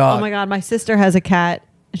girl with a dog. Oh my God, my sister has a cat.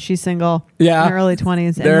 She's single. Yeah. In her early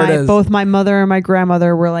 20s. There it is. Both my mother and my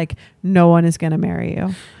grandmother were like, no one is going to marry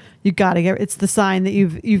you. You got to it's the sign that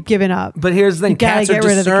you've given up. But here's the thing. You gotta Cats are get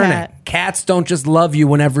rid of the discerning. cat. Cats don't just love you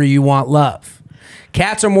whenever you want love.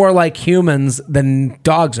 Cats are more like humans than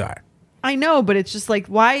dogs are. I know, but it's just like,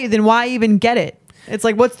 why even get it? It's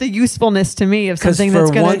like, what's the usefulness to me of 'Cause something for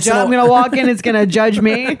that's going once to, in a- I'm going to walk in, it's going to judge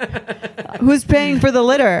me? Who's paying for the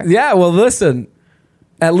litter? Yeah, well, listen.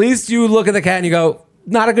 At least you look at the cat and you go,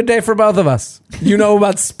 not a good day for both of us. You know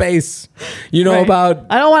about space. You know Right. about...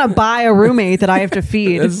 I don't want to buy a roommate that I have to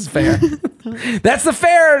feed. This is fair. That's a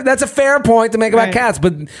fair point to make about Right. cats,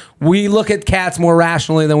 but we look at cats more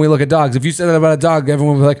rationally than we look at dogs. If you said that about a dog,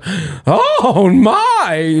 everyone would be like, "Oh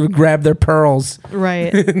my!" You grab their pearls.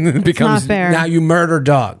 Right. It becomes not fair. now you murder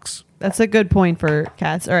dogs. That's a good point for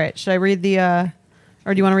cats. All right. Should I read the, or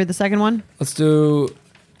do you want to read the second one? Let's do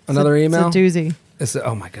another email. It's a doozy.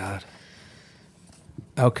 Oh my god.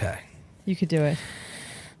 Okay. You could do it.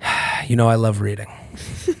 You know I love reading.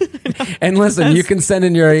 And listen, you can send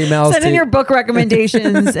in your emails Send to in your book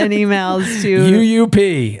recommendations and emails to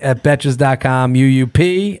UUP@betches.com,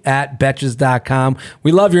 UUP@betches.com.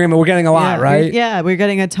 We love your email. We're getting a lot, right? We're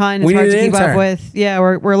getting a ton. It's We hard need to an keep intern. up with. Yeah,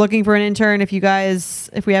 we're looking for an intern. If we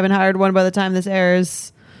haven't hired one by the time this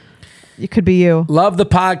airs, it could be you. Love the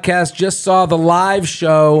podcast. Just saw the live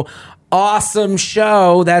show. Awesome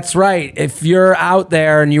show. That's right. If you're out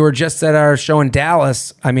there and you were just at our show in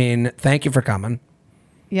Dallas, I mean, thank you for coming.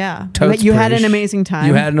 Yeah. Totes You had an Prish. amazing time.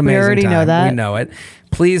 You had an amazing We already time. know that. We know it.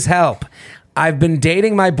 Please help. I've been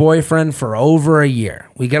dating my boyfriend for over a year.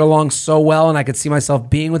 We get along so well, and I could see myself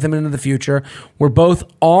being with him into the future. We're both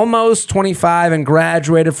almost 25 and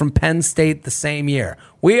graduated from Penn State the same year.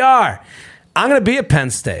 We are. I'm going to be at Penn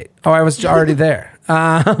State. Oh, I was already there.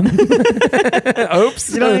 Oops.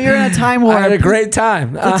 You're in a time warp. I had a great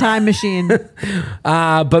time. It's a time machine.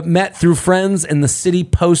 But met through friends in the city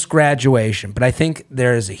post-graduation. But I think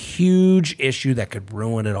there is a huge issue that could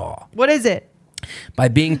ruin it all. What is it? By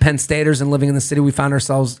being Penn Staters and living in the city, we found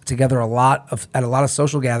ourselves together at a lot of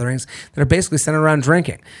social gatherings that are basically centered around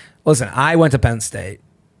drinking. Listen, I went to Penn State.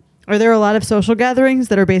 Are there a lot of social gatherings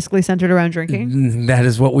that are basically centered around drinking? That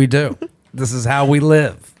is what we do. This is how we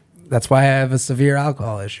live. That's why I have a severe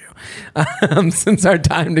alcohol issue. Since our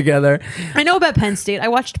time together. I know about Penn State. I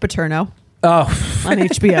watched Paterno Oh, on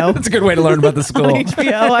HBO. that's a good way to learn about the school. On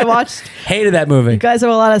HBO, I watched. Hated that movie. You guys have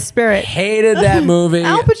a lot of spirit. Hated that movie.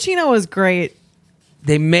 Al Pacino was great.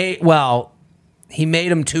 He made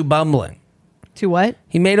him too bumbling. To what?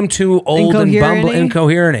 He made him too old and bumbling,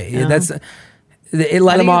 incoherent. Yeah. It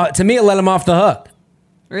let him off. To me, it let him off the hook.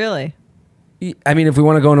 Really? I mean, if we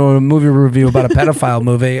want to go into a movie review about a pedophile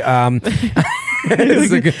movie,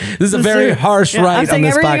 this is a very harsh Yeah, I'm right on saying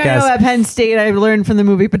this everything I know podcast. about Penn State, I learned from the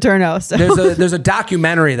movie Paterno. So There's a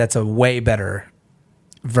documentary that's a way better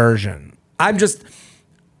version. I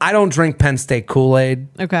don't drink Penn State Kool-Aid.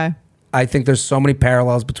 okay. I think there's so many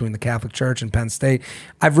parallels between the Catholic Church and Penn State.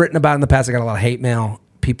 I've written about it in the past. I got a lot of hate mail.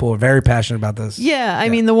 People are very passionate about this. Yeah, I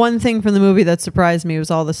mean, the one thing from the movie that surprised me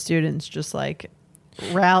was all the students just like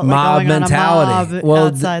Mob mentality.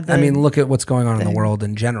 outside. I mean, look at what's going on in the world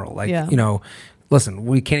in general. Like, Yeah. listen,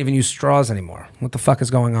 we can't even use straws ananymore. What the fuck is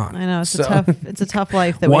going on? I know it's So- a tough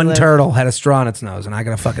life that One we live. turtle had a straw in its nose, and I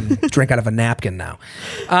gotta fucking drink out of a napkin now.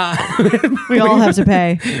 We all have to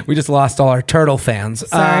pay. We just lost all our turtle fans.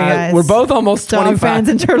 Sorry, guys. We're both almost Dog 25. fans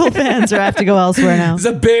and turtle fans are have to go elsewhere now. It's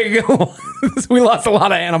a big. We lost a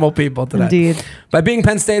lot of animal people today. Indeed. By being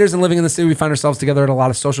Penn Staters and living in the city, we find ourselves together at a lot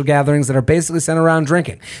of social gatherings that are basically centered around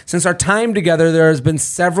drinking. Since our time together, there has been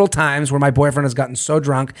several times where my boyfriend has gotten so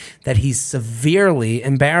drunk that he's severely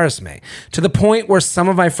embarrassed me, to the point where some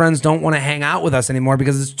of my friends don't want to hang out with us anymore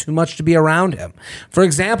because it's too much to be around him. For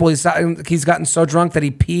example, he's gotten so drunk that he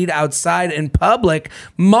peed outside in public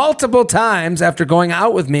multiple times after going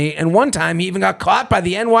out with me, and one time he even got caught by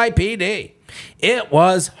the NYPD. It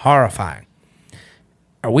was horrifying.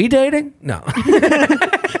 Are we dating? No.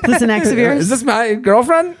 Is this an ex of yours? Is this my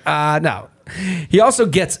girlfriend? No. He also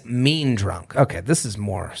gets mean drunk. Okay, this is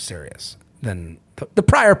more serious than the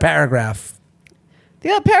prior paragraph.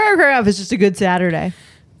 The paragraph is just a good Saturday.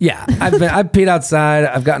 Yeah, I've peed outside.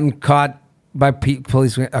 I've gotten caught by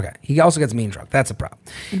police. Okay, he also gets mean drunk. That's a problem.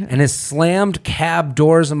 Okay. And has slammed cab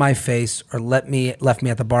doors in my face or left me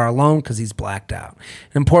at the bar alone because he's blacked out.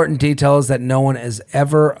 An important detail is that no one is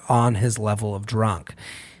ever on his level of drunk.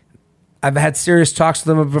 I've had serious talks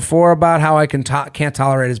with him before about how I can't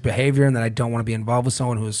tolerate his behavior and that I don't want to be involved with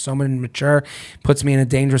someone who is so immature, puts me in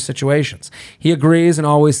dangerous situations. He agrees and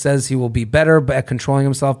always says he will be better at controlling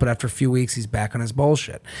himself, but after a few weeks, he's back on his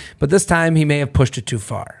bullshit. But this time, he may have pushed it too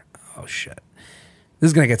far. Oh, shit. This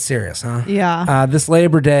is going to get serious, huh? Yeah. This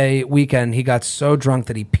Labor Day weekend, he got so drunk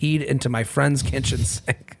that he peed into my friend's kitchen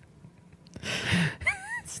sink.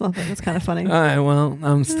 It's nothing. It's kind of funny. All right, well,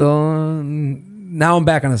 I'm still... now I'm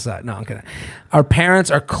back on his side. No, I'm kidding. Our parents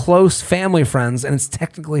are close family friends, and it's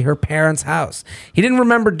technically her parents' house. He didn't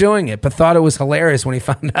remember doing it, but thought it was hilarious when he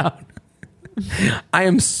found out. I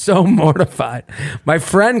am so mortified. My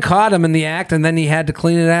friend caught him in the act, and then he had to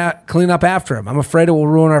clean up after him. I'm afraid it will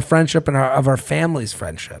ruin our friendship and our family's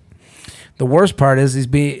friendship. The worst part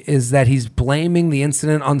is that he's blaming the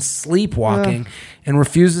incident on sleepwalking and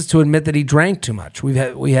refuses to admit that he drank too much. We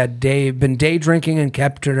had been day drinking and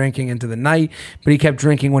kept drinking into the night, but he kept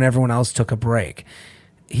drinking when everyone else took a break.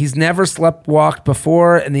 He's never sleepwalked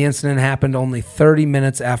before, and the incident happened only 30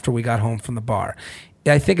 minutes after we got home from the bar.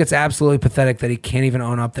 I think it's absolutely pathetic that he can't even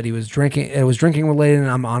own up that he was drinking. It was drinking related, and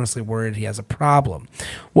I'm honestly worried he has a problem.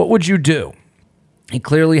 What would you do? He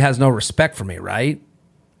clearly has no respect for me, right?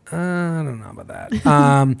 I don't know about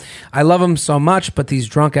that. I love him so much, but these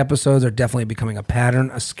drunk episodes are definitely becoming a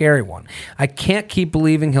pattern, a scary one. I can't keep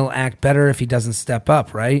believing he'll act better if he doesn't step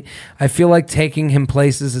up, right? I feel like taking him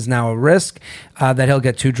places is now a risk, that he'll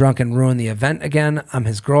get too drunk and ruin the event again. I'm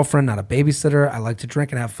his girlfriend, not a babysitter. I like to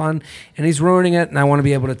drink and have fun, and he's ruining it, and I want to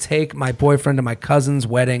be able to take my boyfriend to my cousin's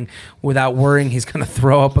wedding without worrying he's going to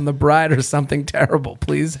throw up on the bride or something terrible.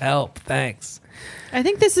 Please help. Thanks. I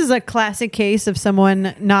think this is a classic case of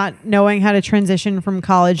someone not knowing how to transition from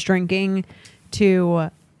college drinking to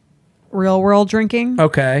real world drinking.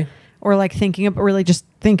 Okay. Or like thinking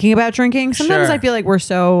about drinking. Sometimes Sure. I feel like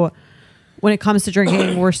when it comes to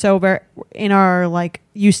drinking, we're so very in our like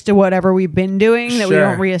used to whatever we've been doing that we Sure.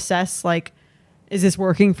 don't reassess like, is this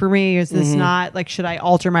working for me? Is this not? Like, should I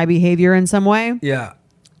alter my behavior in some way? Yeah.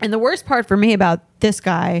 And the worst part for me about this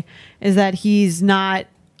guy is that he's not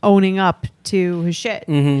owning up to his shit.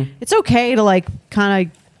 It's okay to like kind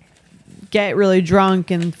of get really drunk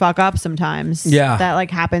and fuck up sometimes. Yeah. That like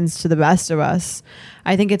happens to the best of us.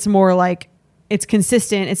 I think it's more like it's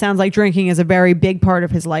consistent. It sounds like drinking is a very big part of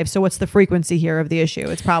his life. So what's the frequency here of the issue?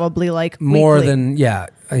 It's probably like More weekly. than, yeah.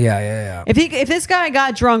 If this guy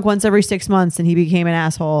got drunk once every 6 months and he became an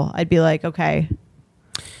asshole, I'd be like, okay.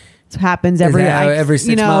 It happens every 6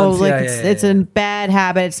 months? Like Yeah, it's a bad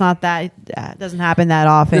habit. It's not that it doesn't happen that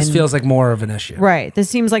often. This feels like more of an issue. right. This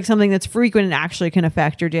seems like something that's frequent and actually can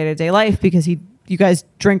affect your day to day life because you guys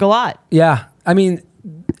drink a lot. Yeah. I mean,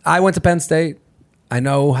 I went to Penn State. I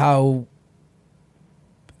know how.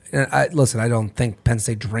 Listen, I don't think Penn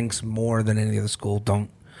State drinks more than any other school. Don't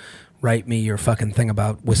write me your fucking thing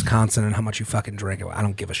about Wisconsin and how much you fucking drink. I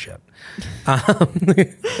don't give a shit.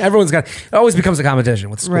 Everyone's got. It always becomes a competition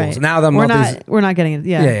with schools. Right. Now we're not getting it.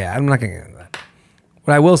 Yeah. Yeah. I'm not getting into that.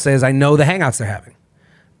 What I will say is I know the hangouts they're having.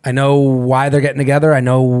 I know why they're getting together. I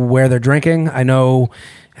know where they're drinking. I know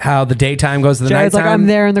how the daytime goes to the Jared's nighttime. like, I'm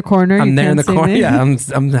there in the corner. I'm You there in can't the see corner. me. Yeah,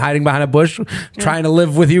 I'm hiding behind a bush, trying to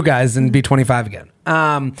live with you guys and be 25 again.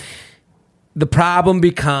 The problem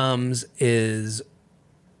is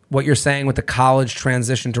what you're saying with the college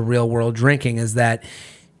transition to real world drinking is that,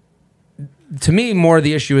 to me, more of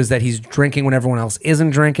the issue is that he's drinking when everyone else isn't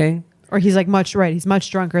drinking. Or he's like he's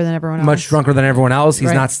much drunker than everyone else. Much drunker than everyone else. He's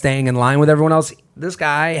Right. not staying in line with everyone else. This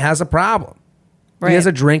guy has a problem. Right. He has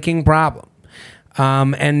a drinking problem.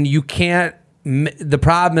 And you can't, the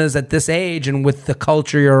problem is at this age and with the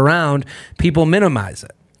culture you're around, people minimize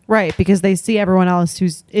it. Right, because they see everyone else who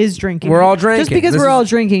is drinking. We're all drinking. Just because This we're is- all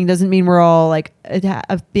drinking doesn't mean we're all like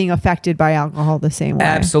being affected by alcohol the same way.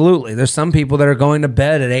 Absolutely. There's some people that are going to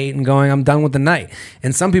bed at 8 and going, I'm done with the night.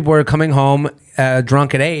 And some people are coming home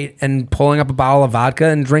drunk at 8 and pulling up a bottle of vodka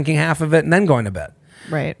and drinking half of it and then going to bed.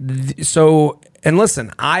 Right. So, and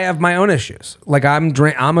listen, I have my own issues. Like I'm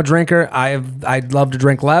a drinker. I'd love to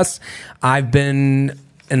drink less. I've been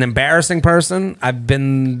an embarrassing person. I've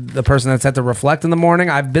been the person that's had to reflect in the morning.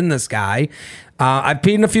 I've been this guy. I've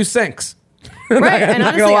peed in a few sinks. Right. And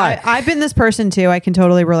not gonna honestly, lie. I've been this person too. I can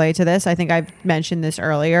totally relate to this. I think I've mentioned this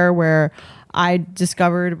earlier where I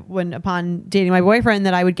discovered upon dating my boyfriend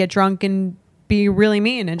that I would get drunk and be really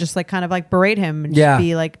mean and just like kind of like berate him and Yeah. just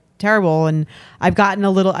be like terrible. And I've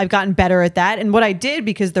gotten better at that. And what I did,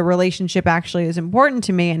 because the relationship actually is important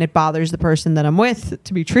to me and it bothers the person that I'm with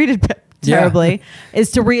to be treated terribly,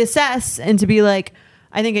 is to reassess and to be like,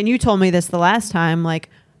 I think, and you told me this the last time, like,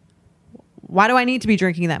 why do I need to be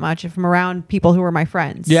drinking that much if I'm around people who are my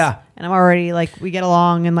friends? Yeah. And I'm already like, we get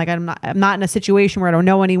along, and like, I'm not in a situation where I don't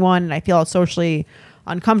know anyone and I feel socially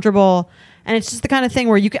uncomfortable. And it's just the kind of thing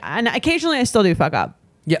where you can, and occasionally I still do fuck up.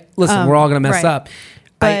 Yeah. Listen, we're all going to mess right. up.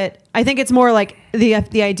 But I think it's more like the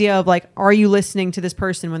idea of like, are you listening to this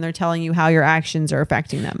person when they're telling you how your actions are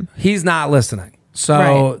affecting them? He's not listening.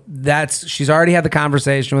 So she's already had the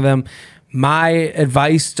conversation with him. My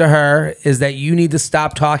advice to her is that you need to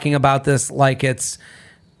stop talking about this like it's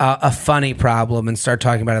a funny problem and start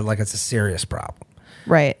talking about it like it's a serious problem.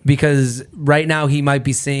 Right. Because right now he might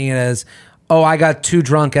be seeing it as, oh, I got too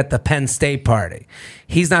drunk at the Penn State party.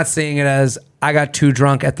 He's not seeing it as, I got too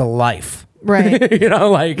drunk at the Life. Right. You know,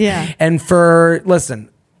 like, yeah. And listen,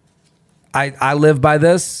 I live by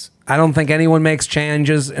this. I don't think anyone makes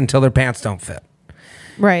changes until their pants don't fit.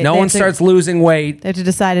 Right. No one starts losing weight. They have to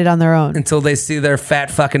decide it on their own until they see their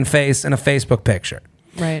fat fucking face in a Facebook picture.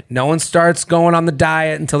 Right. No one starts going on the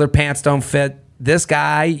diet until their pants don't fit. This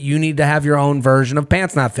guy, you need to have your own version of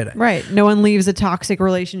pants not fitting. Right. No one leaves a toxic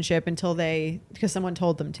relationship because someone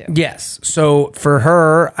told them to. Yes. So for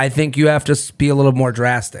her, I think you have to be a little more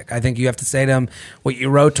drastic. I think you have to say to him what you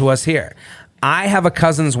wrote to us here. I have a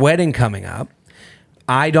cousin's wedding coming up.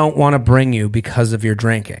 I don't want to bring you because of your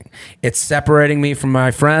drinking. It's separating me from my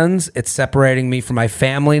friends. It's separating me from my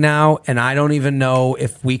family now. And I don't even know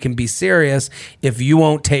if we can be serious if you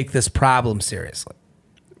won't take this problem seriously.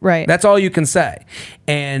 Right. That's all you can say.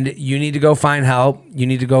 And you need to go find help. You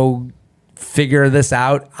need to go figure this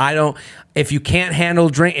out. If you can't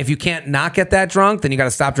if you can't not get that drunk, then you got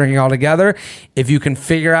to stop drinking altogether. If you can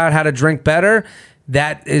figure out how to drink better,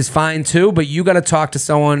 that is fine too. But you got to talk to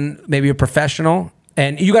someone, maybe a professional,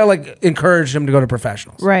 and you got to like encourage them to go to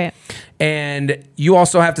professionals. Right. And you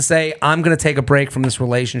also have to say, I'm going to take a break from this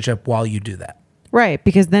relationship while you do that. Right.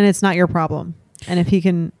 Because then it's not your problem. And if he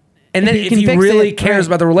can... And then if he really cares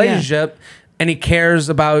about the relationship and he cares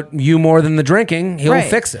about you more than the drinking, he'll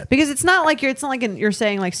fix it. Because it's not like you're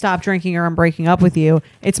saying like stop drinking or I'm breaking up with you.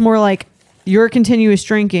 It's more like your continuous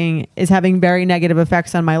drinking is having very negative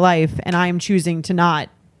effects on my life, and I am choosing to not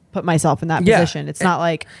put myself in that position. It's not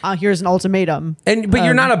like here's an ultimatum. But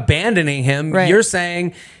you're not abandoning him. Right. You're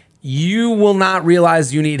saying you will not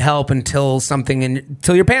realize you need help until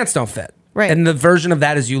your pants don't fit. Right. And the version of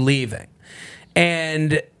that is you leaving.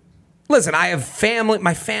 And listen, I have family.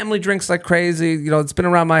 My family drinks like crazy. You know, it's been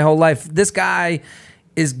around my whole life. This guy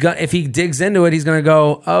if he digs into it, he's going to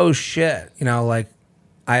go, oh shit. You know, like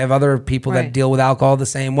I have other people that deal with alcohol the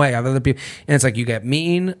same way. I have other people, and it's like you get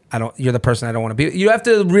mean. You're the person I don't want to be. You have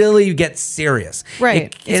to really get serious.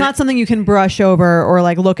 Right. It's not something you can brush over or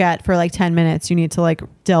like look at for like 10 minutes. You need to like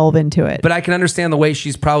delve into it. But I can understand the way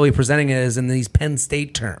she's probably presenting it is in these Penn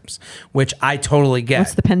State terms, which I totally get.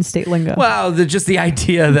 What's the Penn State lingo? Well, just the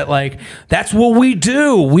idea that like that's what we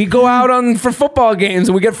do. We go out for football games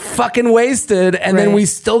and we get fucking wasted, and then we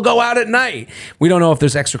still go out at night. We don't know if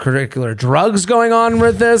there's extracurricular drugs going on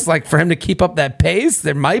with this. Like for him to keep up that pace,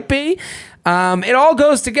 there might be. It all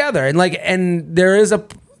goes together, and there is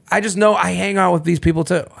I just know I hang out with these people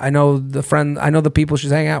too. I know the people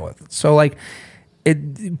she's hanging out with. So like.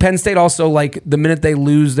 Penn State also, like the minute they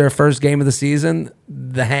lose their first game of the season,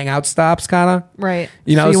 the hangout stops kind of. Right.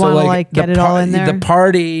 You know, so you want to like get it all in there. The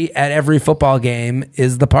party at every football game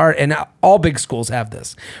is the part, and all big schools have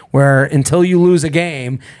this, where until you lose a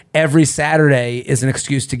game, every Saturday is an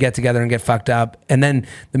excuse to get together and get fucked up. And then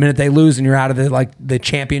the minute they lose and you're out of the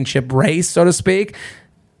championship race, so to speak,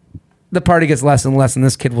 the party gets less and less, and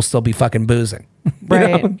this kid will still be fucking boozing.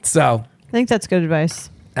 Right. Know? So I think that's good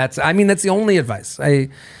advice. That's the only advice. I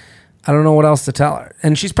don't know what else to tell her.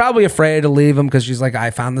 And she's probably afraid to leave him because she's like, I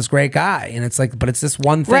found this great guy. And it's like, but it's this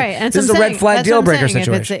one thing. Right. And this is a red flag deal breaker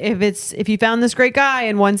situation. If you found this great guy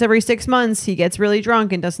and once every 6 months he gets really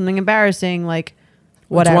drunk and does something embarrassing, like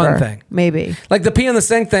whatever. It's one thing. Maybe. Like the pee in the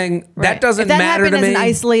sink thing, that doesn't matter to me. If that happened as an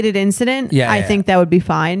isolated incident, I think that would be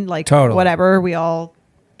fine. Like totally. Whatever. We all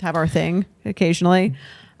have our thing occasionally.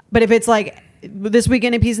 But if it's like, this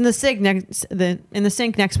weekend he pees in the sink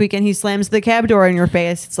next weekend he slams the cab door in your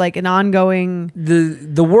face, it's like an ongoing.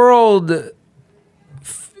 The world,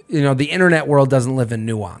 you know, the internet world doesn't live in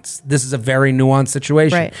nuance. This is a very nuanced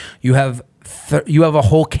situation. Right. You have a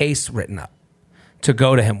whole case written up to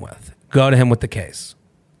go to him with the case.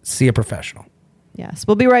 See a professional. Yes,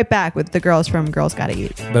 we'll be right back with the girls from Girls Gotta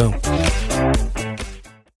Eat. Boom.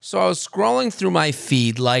 So I was scrolling through my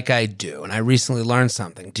feed like I do, and I recently learned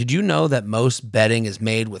something. Did you know that most bedding is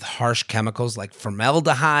made with harsh chemicals like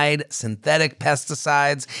formaldehyde, synthetic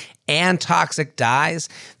pesticides, and toxic dyes?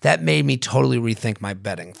 That made me totally rethink my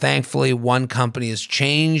bedding. Thankfully, one company is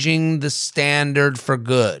changing the standard for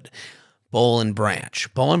good. Boll &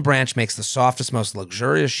 Branch. Boll & Branch makes the softest, most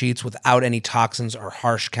luxurious sheets without any toxins or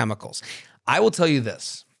harsh chemicals. I will tell you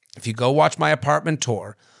this. If you go watch my apartment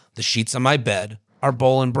tour, the sheets on my bed are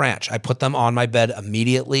Boll & Branch. I put them on my bed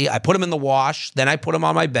immediately. I put them in the wash, then I put them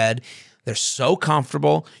on my bed. They're so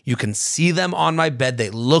comfortable. You can see them on my bed.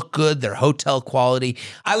 They look good. They're hotel quality.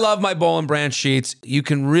 I love my Boll & Branch sheets. You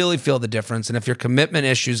can really feel the difference. And if your commitment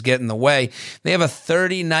issues get in the way, they have a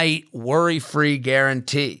 30-night worry-free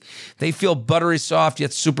guarantee. They feel buttery soft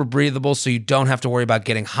yet super breathable, so you don't have to worry about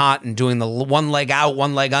getting hot and doing the one leg out,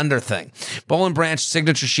 one leg under thing. Boll & Branch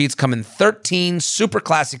signature sheets come in 13 super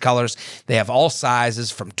classy colors. They have all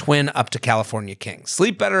sizes from twin up to California king.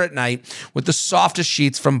 Sleep better at night with the softest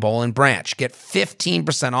sheets from Boll & Branch. Get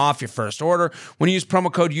 15% off your first order when you use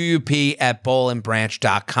promo code UUP at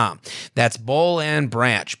bollandbranch.com. That's Boll &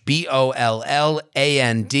 Branch, BOLLAND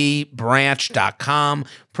branch.com.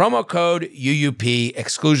 Promo code UUP.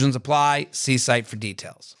 Exclusions apply. See site for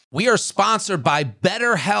details. We are sponsored by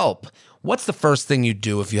BetterHelp. What's the first thing you'd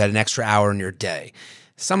do if you had an extra hour in your day?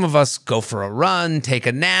 Some of us go for a run, take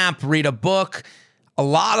a nap, read a book. A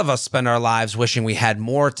lot of us spend our lives wishing we had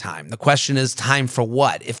more time. The question is, time for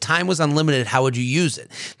what? If time was unlimited, how would you use it?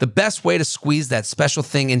 The best way to squeeze that special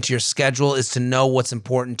thing into your schedule is to know what's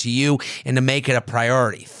important to you and to make it a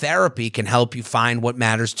priority. Therapy can help you find what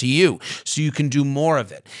matters to you so you can do more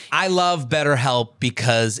of it. I love BetterHelp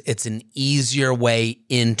because it's an easier way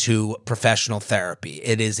into professional therapy.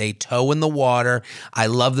 It is a toe in the water. I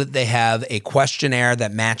love that they have a questionnaire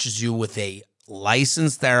that matches you with a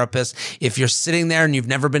licensed therapist. If you're sitting there and you've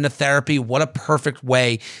never been to therapy, what a perfect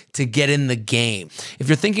way to get in the game. If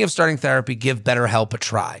you're thinking of starting therapy, give BetterHelp a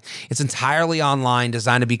try. It's entirely online,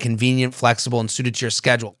 designed to be convenient, flexible, and suited to your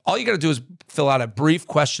schedule. All you got to do is fill out a brief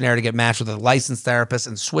questionnaire to get matched with a licensed therapist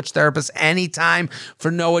and switch therapists anytime for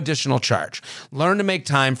no additional charge. Learn to make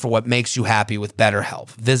time for what makes you happy with BetterHelp.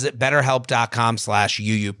 Visit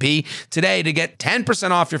BetterHelp.com/UUP today to get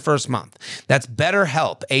 10% off your first month. That's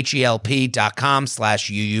BetterHelp, HELP.com/UUP.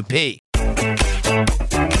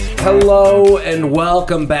 Hello and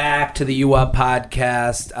welcome back to the U Up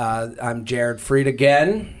podcast. I'm Jared Freed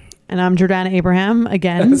again. And I'm Jordana Abraham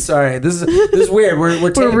again. Sorry, this is weird. We're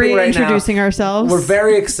taping reintroducing right now. ourselves. We're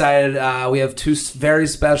very excited. We have two very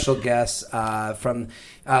special guests from.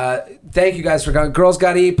 Thank you guys for coming. Girls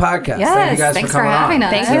Gotta Eat podcast. Yes, thank you guys thanks for coming for having on.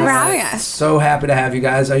 us. Thank you for having us. So happy to have you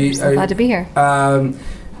guys. Are you Glad to be here.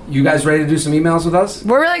 You guys ready to do some emails with us?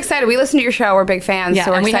 We're really excited. We listen to your show. We're big fans. Yeah,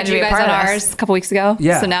 so we're and we had excited you to be a guys part on of ours a couple weeks ago.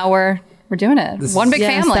 Yeah. So now we're doing it. One big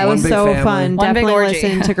Yes, family. that was One big so family. fun. One big Definitely orgy.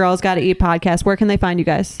 listen to Girls Gotta Eat podcast. Where can they find you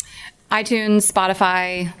guys? iTunes,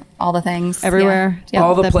 Spotify, all the things. Everywhere. Yeah.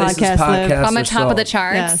 All the The places podcast live. podcasts On the are top of the sold.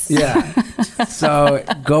 charts. Yes. Yeah. So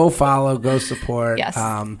go follow, go support. Yes.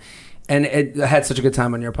 And it I had such a good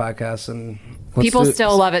time on your podcast, and People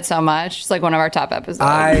still love it so much. It's like one of our top episodes.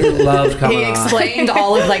 I loved coming He on. explained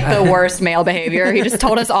all of like the worst male behavior. He just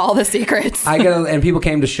told us all the secrets. And people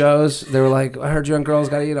came to shows. They were like, "I heard you on Girls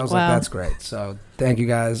Gotta Eat." I was like, Wow. "That's great." So thank you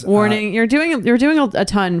guys. Warning: you're doing a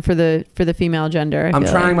ton for the female gender. I I'm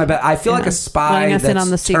feel trying like. my best. I feel like a Letting spy us that's in on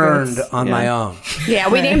the turned secrets. on Yeah. my own. Yeah,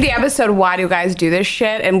 we named the episode "Why Do Guys Do This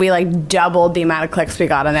Shit?" and we like doubled the amount of clicks we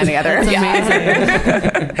got on any other. That's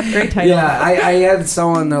amazing. Great title. Yeah, I had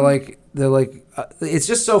someone. They're like, it's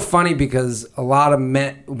just so funny because a lot of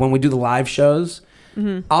men, when we do the live shows,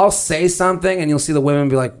 I'll say something and you'll see the women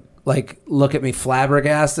be like look at me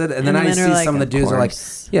flabbergasted, and then And I the men see are like, some of the "Of dudes are like,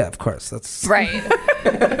 course." yeah, of course, that's Right.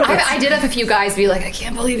 I did have a few guys be like, I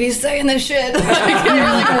can't believe he's saying this shit. They're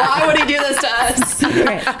like, why would he do this to us?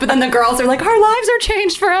 Right. But then the girls are like, our lives are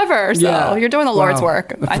changed forever. So you're doing the Lord's Wow.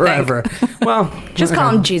 work. I forever. Well, Just call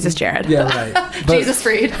him Jesus Jared. yeah, right. think. But Jesus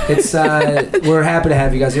freed. It's we're happy to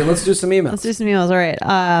have you guys here. Let's do some emails. Let's do some emails. All right.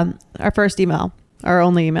 Our first email, our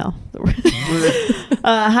only email.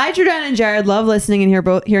 Hi, Jordana and Jared. Love listening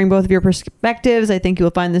and hearing both of your perspectives. I think you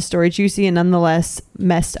will find this story juicy and nonetheless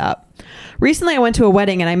messed up. Recently, I went to a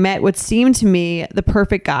wedding and I met what seemed to me the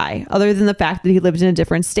perfect guy, other than the fact that he lived in a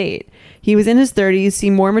different state. He was in his 30s,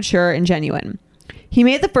 seemed more mature and genuine. He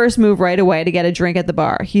made the first move right away to get a drink at the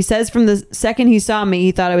bar. He says from the second he saw me,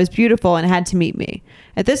 he thought I was beautiful and had to meet me.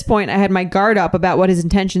 At this point, I had my guard up about what his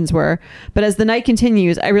intentions were, but as the night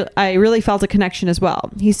continues, I really felt a connection as well.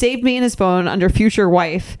 He saved me in his phone under future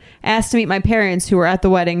wife, asked to meet my parents who were at the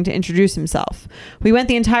wedding to introduce himself. We went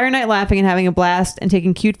the entire night laughing and having a blast and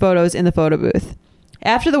taking cute photos in the photo booth.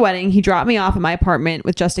 After the wedding, he dropped me off at my apartment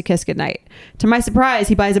with just a kiss goodnight. To my surprise,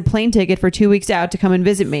 he buys a plane ticket for 2 weeks out to come and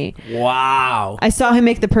visit me. Wow. I saw him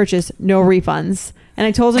make the purchase, no refunds. and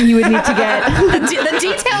I told him he would need to get The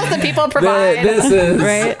details that people provide.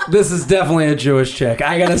 This is definitely a Jewish chick.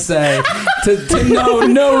 I gotta say, to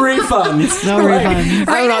no refunds. no refund.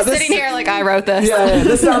 Raina's sitting here like I wrote this. Yeah,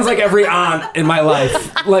 this sounds like every aunt in my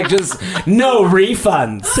life. Like just no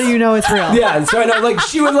refunds. So you know it's real. Yeah, so I know. Like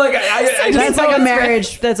she would like. I That's like a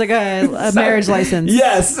marriage. That's like a marriage license.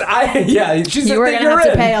 Yes, She's You were gonna have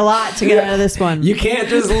to pay a lot to get out of this one. You can't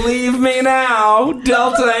just leave me now.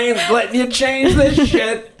 Delta ain't letting you change this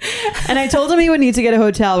shit. And I told him he would need to get a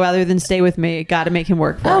hotel rather than stay with me. Got to make him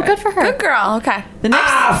work for it. Oh, good for her. Good girl. Okay. The next,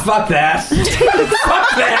 Fuck that. Fuck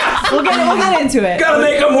that. we'll get into it. Gotta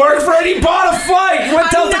make him work for it. He bought a flight. He went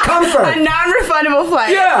Delta Comfort. A non-refundable flight.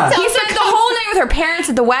 Yeah. He spent the whole night with her parents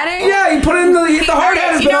at the wedding. Yeah, he put in the hard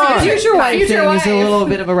hat has been on. Future wife Future thing is a wife. little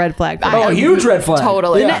bit of a red flag. For me. Oh, a huge red flag.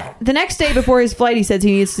 Totally. Yeah. The next day before his flight, he says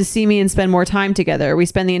he needs to see me and spend more time together. We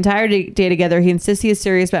spend the entire day together. He insists he is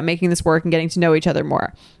serious about making this work and getting to know each other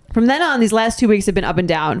more. From then on, these last 2 weeks have been up and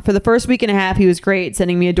down. For the first week and a half, he was great,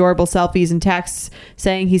 sending me adorable selfies and texts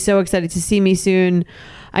saying he's so excited to see me soon.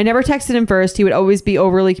 I never texted him first. He would always be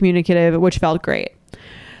overly communicative, which felt great.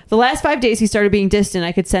 The last 5 days, he started being distant.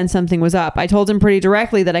 I could sense something was up. I told him pretty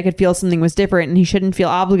directly that I could feel something was different and he shouldn't feel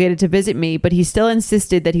obligated to visit me, but he still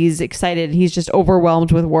insisted that he's excited. He's just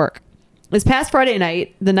overwhelmed with work. This past Friday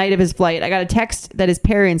night, the night of his flight, I got a text that his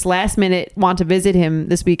parents last minute want to visit him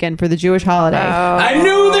this weekend for the Jewish holiday. I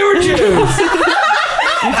knew they were Jews.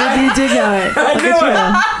 You did know it. I knew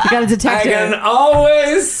it. You got a detective. I can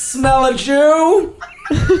always smell a Jew.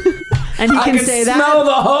 And he I can can say smell that.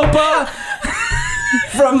 the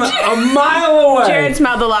hopa from a mile away. Jared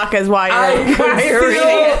smelled the latkes while I could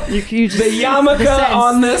feel You just, the yarmulke the sense.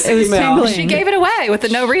 on this It was email. tingling. She gave it away with the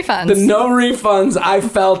no refunds. The no refunds. I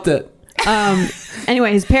felt it.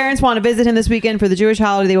 Anyway, his parents want to visit him this weekend for the Jewish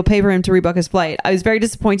holiday. They will pay for him to rebook his flight. I was very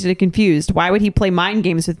disappointed and confused. Why would he play mind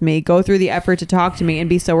games with me, go through the effort to talk to me, and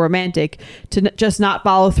be so romantic to just not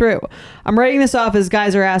follow through? I'm writing this off as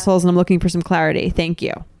guys are assholes, and I'm looking for some clarity. Thank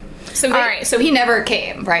you. So all right. So he never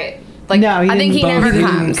came, right? Like, No, he I think he didn't. never Both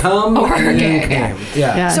comes. didn't come. Oh, and okay, then okay. came.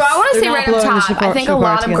 Yeah. Yeah. So I want to They're say not right up blowing the top, I think a shofar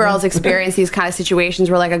lot of together. girls experience these kind of situations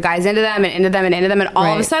where like a guy's into them and into them and into them, and all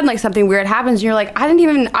of a Right. sudden like something weird happens, and you're like,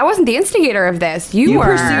 I wasn't the instigator of this. You were.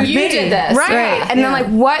 pursued You me. did this. Right. And then like,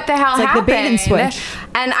 what the hell It's like the happened? bait and switch.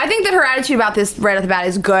 And I think that her attitude about this right off the bat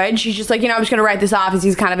is good. She's just like, I'm just going to write this off as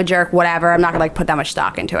he's kind of a jerk, whatever. I'm not going to like put that much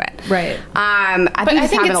stock into it. Right. I But think I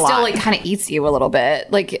think it a still lot. like kind of eats you a little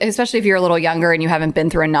bit, like especially if you're a little younger and you haven't been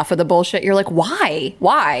through enough of the bullshit. You're like, why?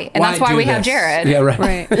 And that's why do we have this? Jared. Yeah, right.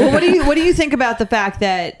 Right. Well, what do you think about the fact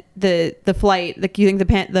that the flight? Like, you think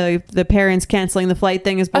the parents canceling the flight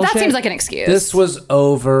thing is But bullshit? that seems like an excuse. This was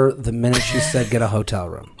over the minute she said get a hotel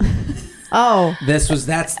room. Oh, That's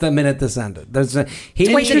the minute this ended.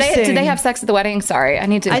 He Wait, did Interesting. they have sex at the wedding? Sorry, I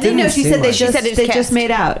need to. I didn't know. She seem said they like it. just She said they they just just kissed.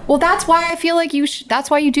 made out. Well, that's why I feel like that's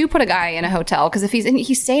why you do put a guy in a hotel, because if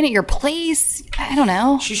he's staying at your place, I don't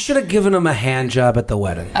know. She should have given him a hand job at the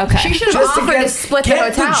wedding. Okay. She should have Just to offered to split the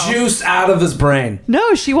get hotel. the juice out of his brain.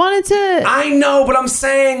 No, she wanted to. I know, but I'm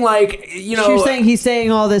saying like She was saying he's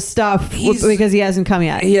saying all this stuff He's- because he hasn't come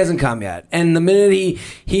yet. he hasn't come yet, and the minute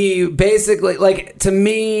he basically like to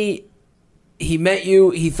me. He met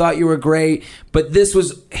you. He thought you were great, but this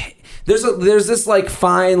was there's this like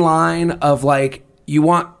fine line of like you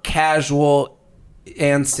want casual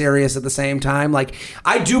and serious at the same time. Like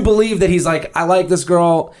I do believe that he's like I like this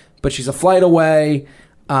girl, but she's a flight away.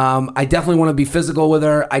 I definitely want to be physical with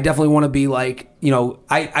her. I definitely want to be like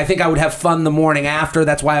I think I would have fun the morning after.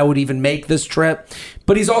 That's why I would even make this trip.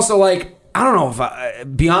 But he's also like I don't know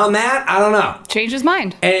if beyond that I don't know. Change his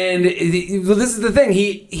mind. And this is the thing.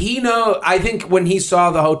 I think when he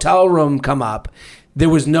saw the hotel room come up, there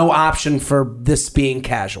was no option for this being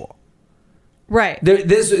casual. Right.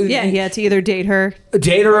 Yeah, he had to either date her.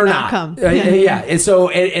 date her or not not. come. Yeah. And so,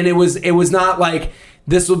 and it was not like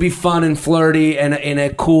this will be fun and flirty and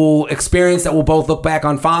a cool experience that we'll both look back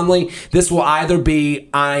on fondly. This will either be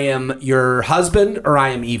I am your husband or I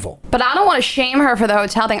am evil. But I don't want to shame her for the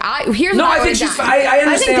hotel thing. Here's No, what I think would've she's. done. I understand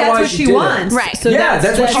I think that's why what she she did it. wants. Right. So Yeah,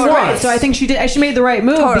 that's what she wants. So I think she made the right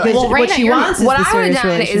move Totally. because Well, what Raina, she you're- wants is What the I would serious have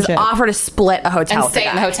done is relationship. offer to split a hotel And with stay the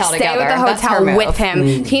in the guy. hotel Stay together. with the That's her hotel move. with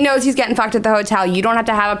him. He knows he's getting fucked at the hotel. You don't have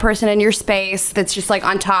to have a person in your space that's just like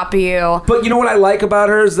on top of you. But you know what I like about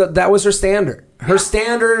her is that was her standard. Her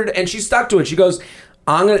standard, and she stuck to it. She goes,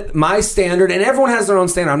 my standard, and everyone has their own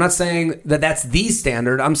standard. I'm not saying that that's the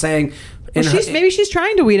standard. I'm saying maybe she's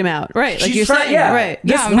trying to weed him out, right? Like she's you're trying, saying, yeah, right?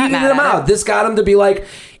 This Yeah, I'm not weeded mad him at out. it. This got him to be like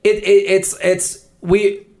it's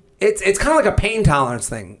kind of like a pain tolerance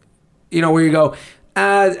thing, where you go.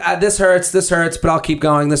 this hurts, but I'll keep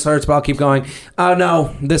going. This hurts, but I'll keep going. Oh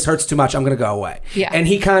no, this hurts too much. I'm gonna go away. Yeah. And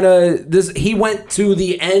he he went to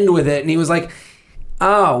the end with it, and he was like,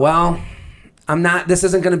 oh well, I'm not. This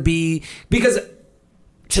isn't gonna be because.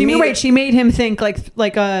 She made him think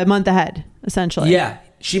like a month ahead, essentially. Yeah,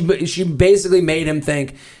 she basically made him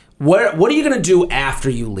think, what are you gonna do after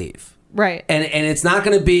you leave? Right. And it's not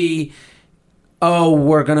gonna be, oh,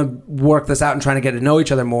 we're going to work this out and trying to get to know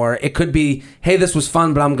each other more. It could be, hey, this was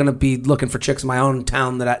fun, but I'm going to be looking for chicks in my own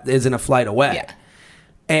town that isn't a flight away. Yeah.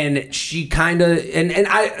 And she kind of,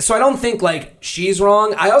 so I don't think like she's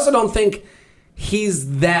wrong. I also don't think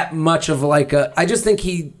he's that much of like I just think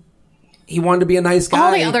he wanted to be a nice guy.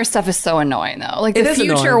 All the other stuff is so annoying, though. Like it the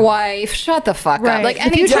future annoying. wife, shut the fuck right. up. Like the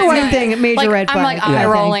future wife thing, major red flag. I'm like eye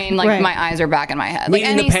rolling, like my eyes are back in my head. Like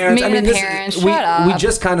meeting the parents. Shut up. We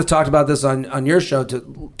just kind of talked about this on your show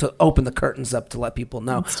to open the curtains up to let people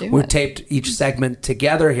know. We've taped each segment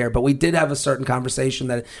together here, but we did have a certain conversation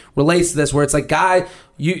that relates to this, where it's like,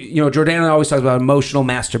 you know, Jordana always talks about emotional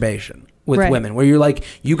masturbation with women, where you're like,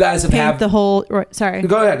 you guys have the whole. Sorry,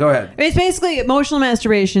 go ahead. It's basically emotional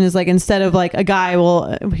masturbation is like, instead of like a guy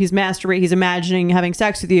he's imagining having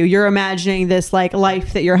sex with you, you're imagining this like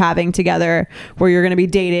life that you're having together, where you're going to be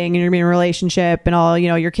dating and you're going to be in a relationship and all, you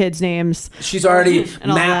know, your kids' names. She's already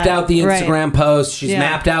mapped out the Instagram post. She's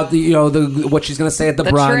mapped out the what she's going to say at the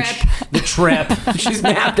brunch, the trip. She's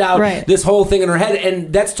mapped out this whole thing in her head,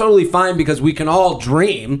 and that's totally fine because we can all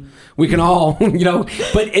dream. We can all, you know,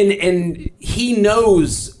 but and he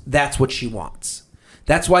knows that's what she wants.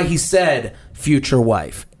 That's why he said future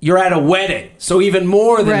wife. You're at a wedding, so even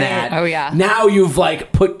more than that. Oh yeah. Now you've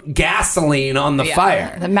like put gasoline on the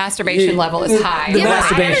fire. The masturbation level is high. The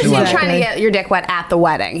masturbation level. level. He's trying to get your dick wet at the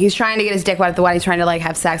wedding. He's trying to get his dick wet at the wedding. He's trying to like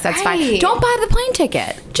have sex. That's fine. Don't buy the plane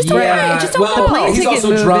ticket. Just don't buy it. Just don't buy the plane he's ticket.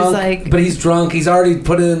 also drunk, but he's drunk. He's already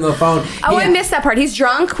put it in the phone. Oh, I missed that part. He's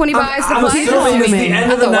drunk when he buys the plane. I'm assuming it's the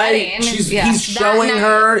end of the night. Wedding. He's showing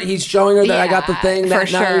her. He's showing her that I got the thing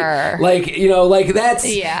that night. Like, you know, like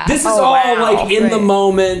that's. Yeah. This is all like in the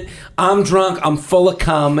moment. I'm drunk, I'm full of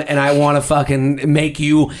cum, and I want to fucking make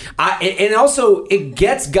you... and also, it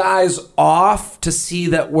gets guys off to see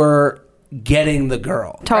that we're getting the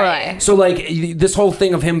girl. Totally. So, like, this whole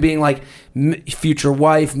thing of him being like, future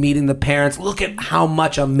wife, meeting the parents, look at how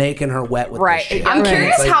much I'm making her wet with this shit. I'm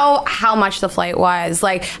curious like, how much the flight was.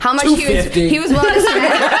 Like, how much he was willing to spend.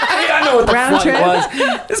 I know what the flight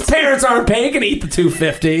was. His parents aren't paying. He can eat the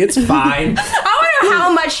 $250. It's fine. I wonder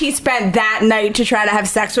how much he spent that night to try to have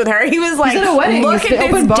sex with her. He was like, look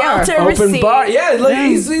at this Delta receipt. Open bar. Yeah, like,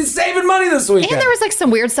 he's saving money this weekend. And there was like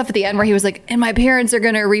some weird stuff at the end where he was like, and my parents are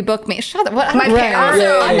going to rebook me. Shut up. What? My parents.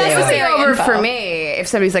 Unnecessary over info. For me. If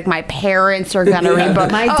somebody's like, my parents are going to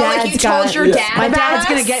rebook. My dad's like you told your dad my dad's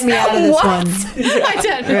going to get me out of this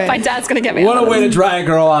one. My dad's going to get me out of this. What a way to dry a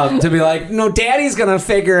girl up, to be like, no, daddy's going to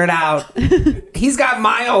figure it out. He's got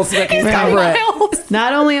miles that can cover it.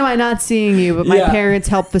 Not only am I not seeing you, but my parents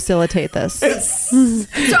help facilitate this. So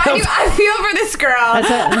I feel for this girl.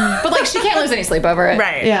 But like, she can't lose any sleep over it.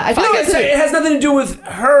 Right. Yeah. I feel like it has nothing to do with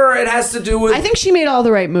her. It has to do with... I think she made all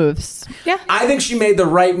the right moves. Yeah. I think she made the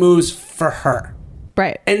right moves for her.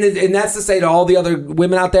 Right. And that's to say to all the other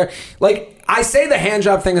women out there, like, I say the hand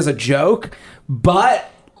job thing as a joke, but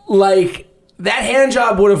like that hand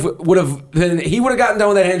job would have been, he would have gotten done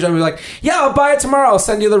with that hand job and be like, yeah, I'll buy it tomorrow. I'll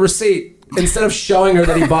send you the receipt, instead of showing her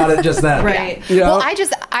that he bought it just then. Right. You know? Well,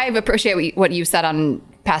 I appreciate what you said on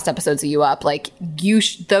past episodes of You Up. Like,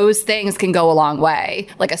 those things can go a long way.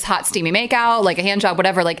 Like a hot steamy makeout, like a hand job,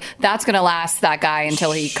 whatever. Like, that's going to last that guy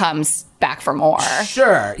until he comes back for more.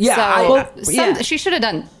 Sure. Yeah. So she should have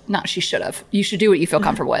done. Not she should have. You should do what you feel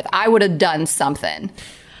comfortable with. I would have done something,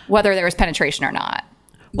 whether there was penetration or not.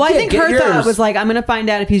 Well, I think her thought was like, I'm going to find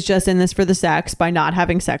out if he's just in this for the sex by not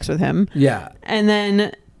having sex with him. Yeah. And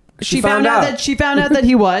then she found out that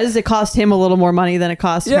he was. It cost him a little more money than it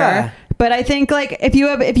cost her. But I think like if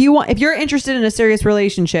you're interested in a serious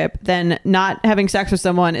relationship, then not having sex with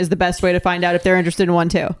someone is the best way to find out if they're interested in one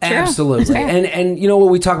too. Absolutely. And you know,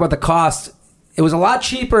 when we talk about the cost, it was a lot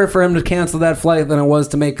cheaper for him to cancel that flight than it was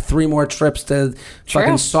to make 3 more trips to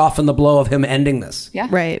fucking soften the blow of him ending this. Yeah.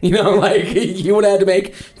 Right. You know, like he would have had to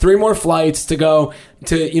make 3 more flights to go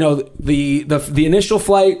to, you know, the initial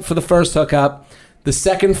flight for the first hookup, the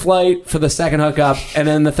second flight for the second hookup, and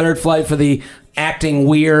then the third flight for the acting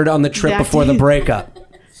weird on the trip before the breakup.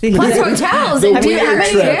 Plus hotels. The Have you- weird how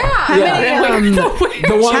many- trip. yeah. How many,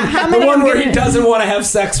 The one where he doesn't want to have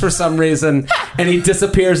sex for some reason, and he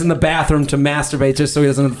disappears in the bathroom to masturbate just so he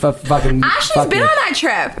doesn't fucking. Ashley's fuck been you. on that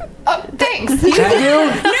trip. Oh, thanks. Have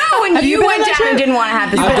you? No, when you been went on that down and trip? didn't want to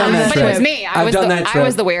have this. I've done that But trip. it was me. I've done that I trip.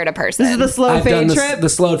 was the weirder person. This is the slow I've done fade trip. the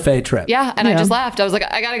slowed fade trip. Yeah, and I Yeah. just left. I was like,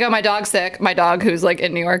 I gotta go. My dog's sick. My dog, who's like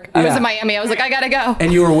in New York. I was Yeah. in Miami. I was like, I gotta go.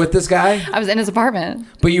 And you were with this guy, I was in his apartment.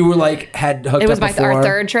 but you were like had hooked It was up our before.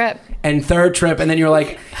 third trip. And third trip, and then you're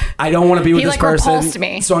like, I don't want to be with He, this like, person, repulsed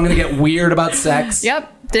me. so I'm gonna get weird about sex.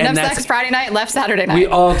 Yep. Didn't And have that's- sex Friday night. Left Saturday night. We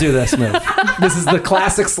all do this move. This is the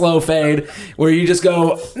classic slow fade where you just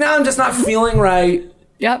go, no, I'm just not feeling right.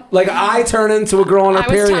 Yep. Like I turn into a girl on her I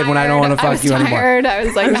was period when I don't want to tired. fuck you anymore. I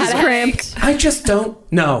was like, Just had a cramped. I just don't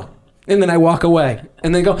know. And then I walk away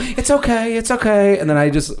and then go, it's okay. And then I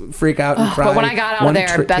just freak out and cry. But when I got out of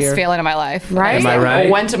there, best feeling of my life. Right? Am I right? I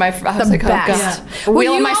went to my. I was like, best. oh god. Well,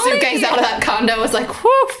 Wheeling you my only- suitcase out of that condo was like,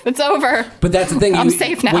 whew, it's over. But that's the thing. I'm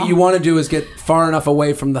safe now. What you want to do is get far enough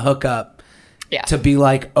away from the hookup Yeah. to be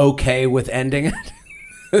like okay with ending it.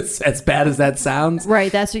 As bad as that sounds. Right,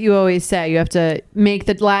 that's what you always say. You have to make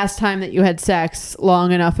the last time that you had sex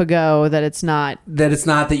long enough ago that it's not. That it's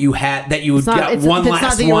not that you had that you It's not. got It's, one it's last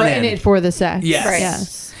not that you were one in it for the sex. Yes. Right.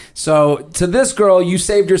 Yes. So to this girl, you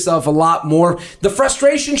saved yourself a lot more. The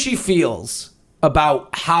frustration she feels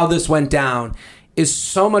about how this went down is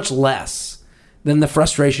so much less than the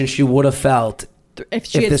frustration she would have felt. If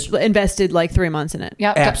she If had this- invested like 3 months in it.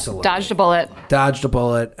 Yep. Absolutely. Dodged a bullet. Dodged a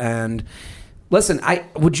bullet. And listen,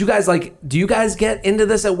 do you guys get into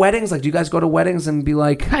this at weddings? Like, do you guys go to weddings and be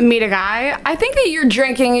like, I meet a guy. I think that you're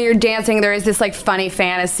drinking and you're dancing. There is this like funny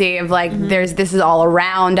fantasy of like this is all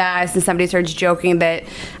around us, and somebody starts joking that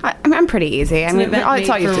I'm pretty easy. I mean, event that's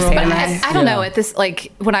all made you have to for say to romance. me. I don't Yeah. know. At this,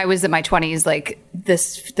 like when I was in my 20s, like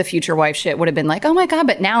the future wife shit would have been like, oh my god.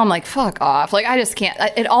 But now I'm like, fuck off. Like I just can't.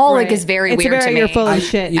 It all like Right. is very It's a weird to me. you're full of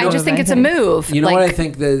shit. you know I what just think it's a think. move. You know like, what I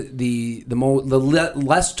think the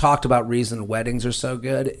less talked about reason weddings are so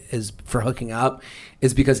good is for hooking up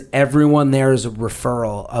is because everyone there is a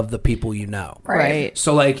referral of the people you know. Right.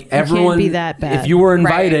 So like everyone, be that bad. if you were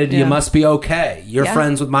invited, Right. you Yeah. must be okay. You're Yeah.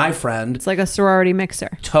 friends with my friend. It's like a sorority mixer.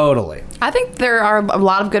 Totally. I think there are a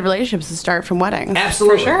lot of good relationships that start from weddings.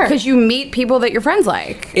 Absolutely. For sure. Because you meet people that your friends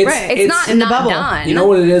like. It's It's not in the not bubble. done. You know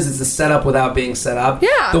what it is? It's a setup without being set up.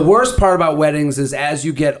 Yeah. The worst part about weddings is as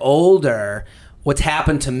you get older, what's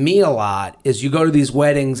happened to me a lot is you go to these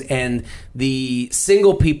weddings and the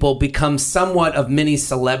single people become somewhat of mini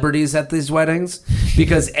celebrities at these weddings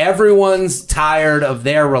because everyone's tired of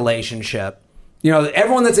their relationship. You know,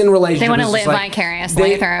 everyone that's in a relationship They want to is live just like,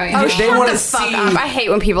 vicariously through you. Oh, they shut wanna the fuck see- up. I hate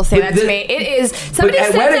when people say But that to me. It is. Somebody at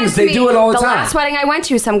said weddings, that to they me. do it all the time. last wedding I went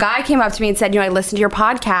to, some guy came up to me and said, I listened to your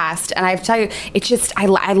podcast. And I have to tell you, it's just, I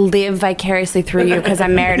live vicariously through you because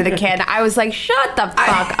I'm married to the kid. I was like, shut the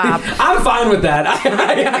fuck up. I'm fine with that.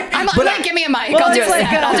 I'm like, give me a mic. Well, I'll do a it's like,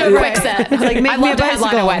 set. I'll do a quick right. set. It's like, make I'd me love a to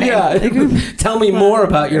headline a bicycle. wedding. Yeah, tell me more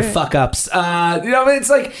about your fuck ups. It's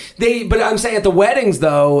like but I'm saying at the weddings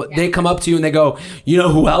though, they come up to you and they go, you know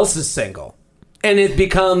who else is single? And it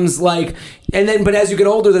becomes like, but as you get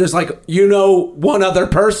older, there's like, one other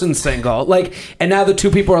person single. Like, and now the two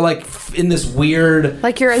people are like in this weird,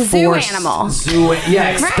 Like you're a zoo animal.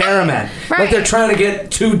 Experiment. Right. Like they're trying to get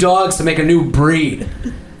two dogs to make a new breed.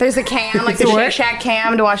 There's a cam, like the Shake Shack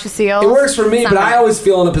cam to watch the seals. It works for me, but I always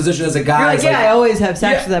feel in a position as a guy. You're like, it's yeah, I always have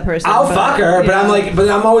sex yeah, with that person. I'll but- fuck her, but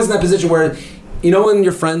yeah. I'm always in that position where, when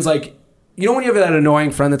your friends like, when you have that annoying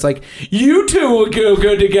friend that's like, you two will go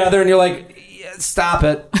good together, and you're like, yeah, stop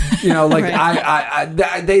it. Like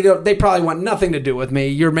Right. they probably want nothing to do with me.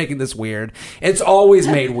 You're making this weird. It's always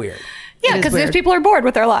made weird. Yeah, It is because weird. these people are bored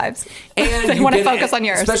with their lives. And They you want to get- focus on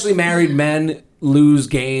yours. Especially married men lose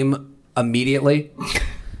game immediately.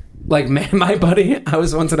 Like my buddy, I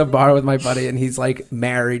was once at a bar with my buddy, and he's like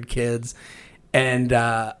married, kids, and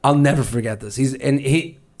I'll never forget this. He's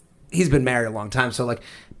been married a long time, so like,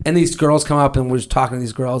 and these girls come up, and we're just talking to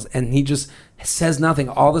these girls, and he just says nothing.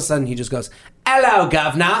 All of a sudden, he just goes, "Hello,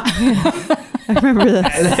 governor." I remember this.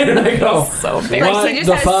 And I go, So "What embarrassing. He just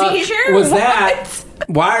the had a fuck seizure? was What? that?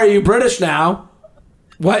 Why are you British now?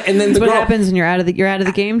 What?" And then That's the what girl, happens when you're out of the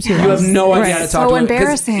game too long. you have no idea how to Right. talk So to him. 'Cause-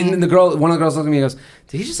 embarrassing. And one of the girls looked at me and goes,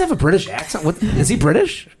 "Did he just have a British accent? What is he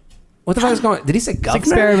British? What the fuck is going? Did he say governor?"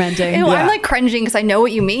 Experimenting. Ew, Yeah. I'm like cringing because I know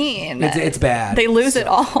what you mean. It's bad. They lose it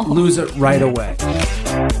all. Lose it right away.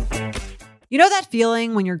 You know that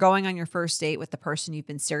feeling when you're going on your first date with the person you've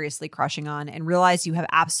been seriously crushing on and realize you have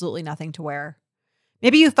absolutely nothing to wear?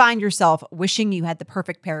 Maybe you find yourself wishing you had the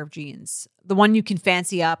perfect pair of jeans, the one you can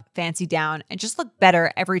fancy up, fancy down, and just look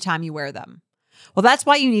better every time you wear them. Well, that's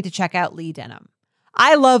why you need to check out Lee Denim.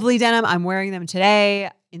 I love Lee Denim. I'm wearing them today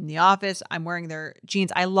in the office. I'm wearing their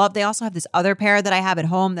jeans. They also have this other pair that I have at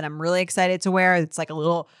home that I'm really excited to wear. It's like a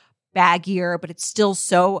little baggier, but it's still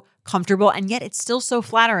so comfortable, and yet it's still so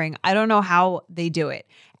flattering. I don't know how they do it.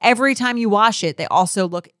 Every time you wash it, they also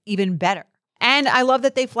look even better. And I love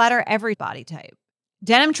that they flatter every body type.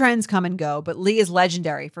 Denim trends come and go, but Lee is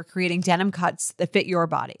legendary for creating denim cuts that fit your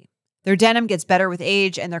body. Their denim gets better with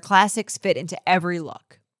age, and their classics fit into every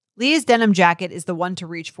look. Lee's denim jacket is the one to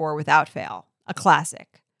reach for without fail, a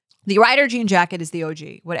classic. The Rider jean jacket is the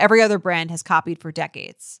OG, what every other brand has copied for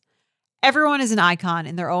decades. Everyone is an icon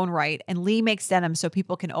in their own right, and Lee makes denim so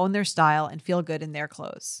people can own their style and feel good in their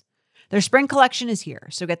clothes. Their spring collection is here,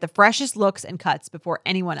 so get the freshest looks and cuts before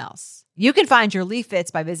anyone else. You can find your Lee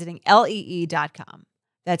fits by visiting lee.com.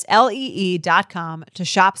 That's lee.com to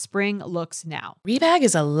shop spring looks now. Rebag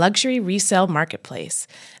is a luxury resale marketplace.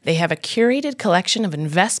 They have a curated collection of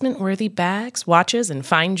investment-worthy bags, watches, and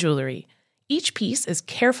fine jewelry. Each piece is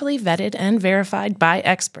carefully vetted and verified by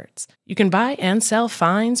experts. You can buy and sell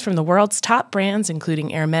finds from the world's top brands, including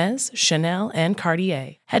Hermes, Chanel, and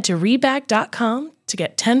Cartier. Head to Rebag.com to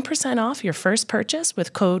get 10% off your first purchase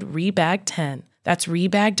with code REBAG10. That's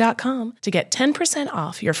Rebag.com to get 10%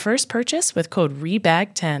 off your first purchase with code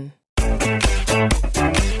REBAG10.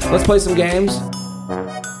 Let's play some games.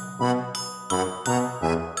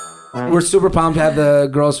 We're super pumped to have the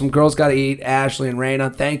girls from Girls Gotta Eat, Ashley and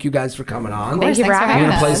Raina. Thank you guys for coming on. Thank you for We're having going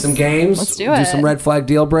to us. play some games. Let's do it. some red flag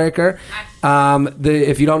deal breaker.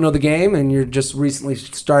 If you don't know the game and you're just recently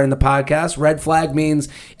starting the podcast, red flag means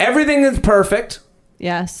everything is perfect.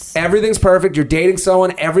 Yes. Everything's perfect. You're dating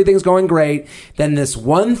someone. Everything's going great. Then this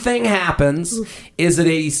one thing happens. Is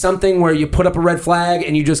it something where you put up a red flag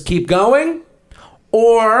and you just keep going?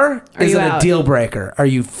 Or is you it a out? deal breaker? Are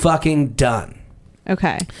you fucking done?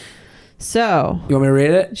 Okay. So, You want me to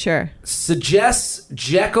read it? sure. Suggests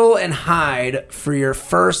Jekyll and Hyde for your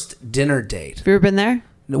first dinner date. Have you ever been there?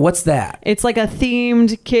 What's that? It's like a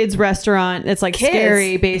themed kids restaurant. It's like Kids?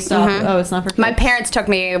 scary based off. Oh, it's not for kids. My parents took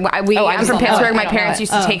me. I'm I from just don't know Pittsburgh. it. My I don't parents know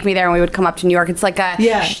it. used to take me there, and we would come up to New York. It's like a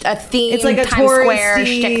theme. It's like a Times Square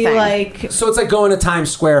touristy, shtick thing. like So it's like going to Times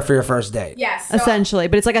Square for your first date. yes, so essentially,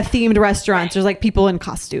 but it's like a themed restaurant. There's like people in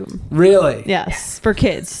costume. Really? Yes, for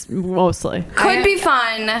kids mostly. could be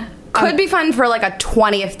fun. Could be fun for like a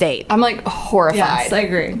 20th date. I'm like horrified. Yes, I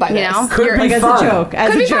agree. By You this. know? Could You're- be Like as fun. a joke.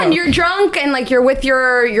 As Could a be fun. joke. You're drunk and like you're with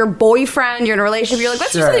your boyfriend. You're in a relationship. You're like,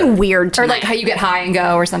 let's Sure. do something weird Or tonight. like how you get high and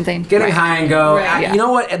go or something. Getting high and go. Right. You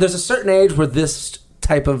know what? There's a certain age where this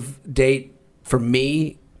type of date for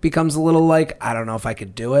me becomes a little like, I don't know if I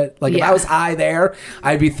could do it. Like if Yeah. I was high there,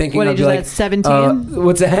 I'd be thinking What I'd age be is like, that, 17?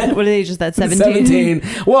 what's that? What age is that? 17?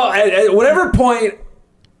 17. Well, at whatever point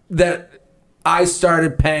that I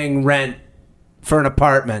started paying rent for an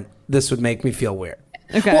apartment, this would make me feel weird.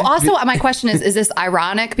 Okay. Well, also, my question is this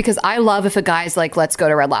ironic? Because I love if a guy's like, let's go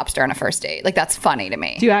to Red Lobster on a first date. Like, that's funny to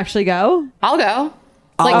me. Do you actually go? I'll go.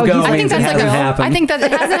 I'll go I means think it that's like hasn't happened. I think that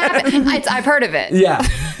it hasn't happened. I've heard of it. Yeah.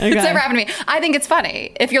 Okay. It's never happened to me. I think it's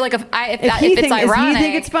funny. If you're like, if he it's think- does he ironic,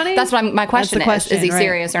 think it's funny? That's what my That's question the is. question, Is he right.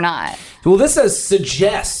 serious or not? Well, this says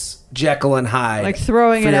suggests Jekyll and Hyde. Like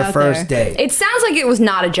throwing for it your out first there. date. It sounds like it was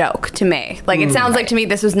not a joke to me. Like it sounds like to me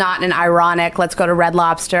this was not an ironic. Let's go to Red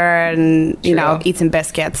Lobster and you know eat some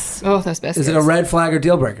biscuits. Oh, those biscuits. Is it a red flag or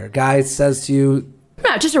deal breaker? Guy says to you,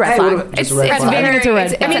 No, just a red Hey, flag. what- just a red flag. I think it's a red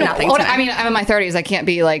flag. I mean, nothing. I mean, I'm in my 30s. I can't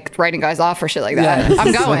be like writing guys off for shit like that. Yeah.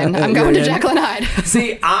 I'm going. I'm going to Jekyll and Hyde.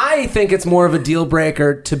 see, I think it's more of a deal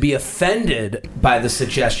breaker to be offended by the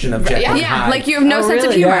suggestion of Jekyll and yeah, Hyde. like you have no Oh, sense of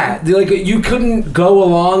really? humor. Yeah, like you couldn't go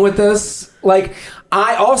along with this. Like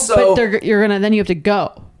I also, But you're gonna then you have to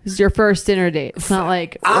go. This is your first dinner date. It's not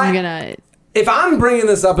like I'm gonna. if I'm bringing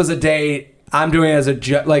this up as a date, I'm doing it as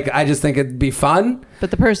a like I just think it'd be fun. But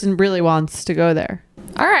the person really wants to go there.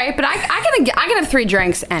 All right, but I can have 3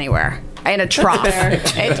 drinks anywhere in a trough. fair.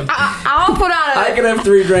 I'll put on I can have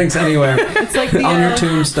 3 drinks anywhere. It's like the. On your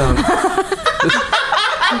tombstone.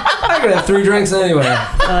 I could have 3 drinks anywhere.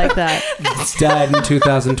 I like that. It's died in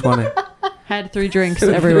 2020. Had 3 drinks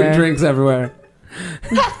 3 everywhere. drinks everywhere.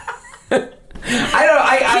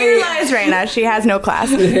 Here lies Raina. She has no class.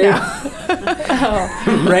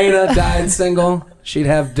 Raina died single. She'd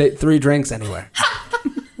have 3 drinks anywhere.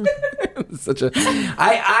 Such a,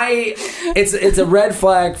 it's a red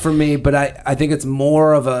flag for me, but I think it's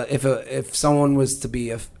more of if someone was to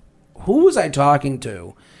be who was I talking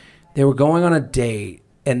to? They were going on a date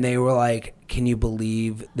and they were like, "Can you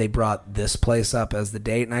believe they brought this place up as the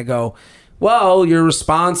date?" And I go, "Well, your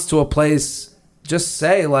response to a place, just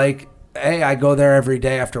say like, hey, I go there every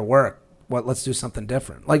day after work. what? Let's do something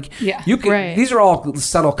different. Like, Yeah. you can. Right. These are all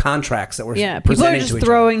subtle contracts that we're Yeah, people are presenting just to each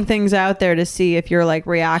throwing things out there to see if you're like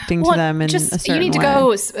reacting to them in a certain you need to way.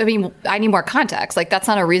 go. I mean, I need more context. Like that's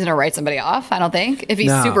not a reason to write somebody off. I don't think. If he's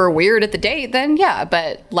No. super weird at the date, then yeah.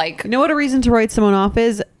 But like, You know what a reason to write someone off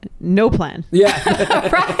is? No plan. Yeah,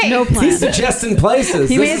 right? No plan. he's suggesting places.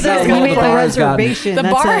 He This made, is how he low made the a bar's gotten. reservation. The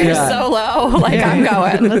That's bar it. is so low. Like I'm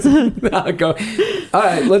going. Go. All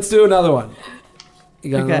right, let's do another one.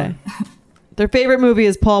 You got another Okay. one? Their favorite movie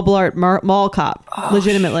is Paul Blart Mall Cop.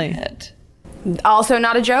 legitimately. Shit. Also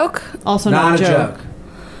not a joke. Also Not a joke.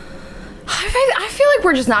 I feel like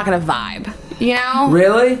we're just not gonna vibe. You know?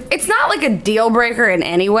 Really? It's not like a deal breaker in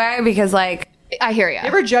any way because like I hear you. You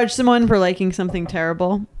ever judge someone for liking something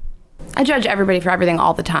terrible? I judge everybody for everything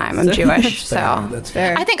all the time. I'm Jewish, so That's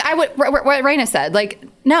fair. I think I would. What Raina said, like,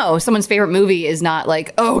 no, someone's favorite movie is not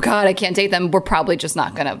like, oh God, I can't date them. We're probably just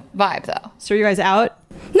not gonna vibe though. So are you guys out?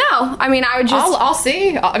 no. I mean, I would just I'll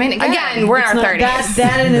see. I mean, again, we're in our It's not- 30s.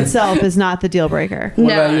 that in itself is not the deal breaker. no,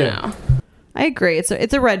 about you? no. I agree. It's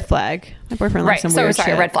a red flag. My boyfriend right. likes some So weird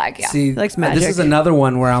sorry, shit. red flag. Yeah. See, likes this magic. is another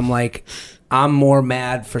one where I'm like, I'm more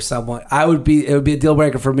mad for someone. It would be a deal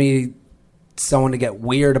breaker for me, someone to get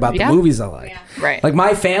weird about Yeah. the movies I like. Right. Like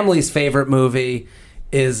my family's favorite movie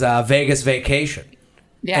is Vegas Vacation.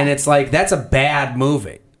 Yeah. And it's like, that's a bad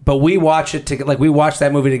movie. But we watch it like we watch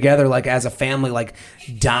that movie together, like as a family, like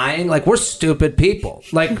dying. Like we're stupid people.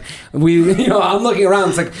 Like I'm looking around.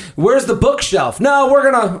 It's like, where's the bookshelf? No,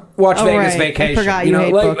 we're gonna watch Oh, Vegas right. I Vacation. forgot you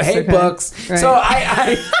hate like books. hate Okay. books. Right. So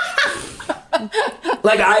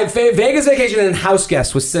Vegas Vacation and House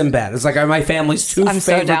Guest with Sinbad. It's like my family's two I'm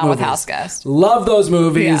so favorite down movies. with House Guest. Love those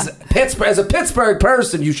movies. Yeah. Pittsburgh, as a Pittsburgh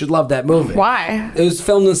person, you should love that movie. Why? It was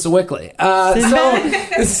filmed in Sewickley.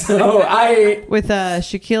 So I. With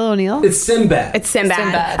Shaquille O'Neal. It's Sinbad. It's Sinbad.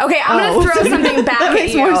 Sinbad. Okay, I'm Oh. gonna throw something back That at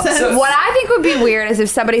makes you. more sense. So- What I think would be weird is if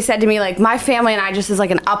somebody said to me like, "My family and I just is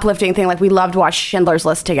like an uplifting thing. Like we love to watch Schindler's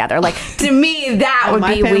List together." Like to me, that would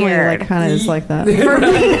My be family weird. like kind of is like that.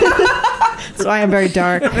 So I am very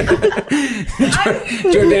dark.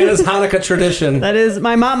 Jordana's Hanukkah tradition. That is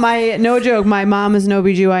my mom. No joke. My mom is an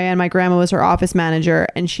OBGYN. My grandma was her office manager,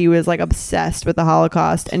 and she was like obsessed with the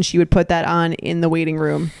Holocaust, and she would put that on in the waiting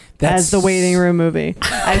room as the waiting room movie.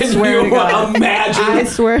 I Can swear you to God. imagine I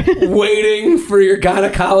swear. waiting for your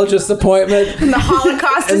gynecologist appointment? And the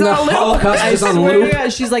Holocaust is And the on loop. Holocaust I is on swear to loop.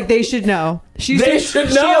 God, she's like, they should know. She used They to- should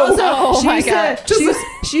she know. also- Oh she my used to- God.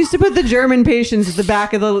 she used to put the German patients at the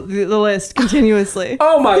back of the list continuously.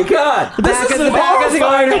 Oh my God! This back is of an the back of the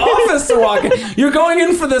horrifying order. office to walk in. You're going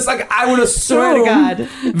in for this, like I would assume, Swear to God.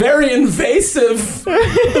 very invasive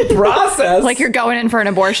process. Like you're going in for an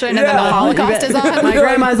abortion and then Yeah. the Holocaust is on. My Like,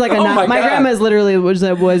 grandma's like a Oh my my God. grandma's literally was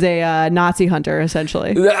a Nazi hunter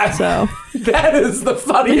essentially. So that is the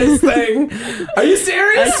funniest thing. Are you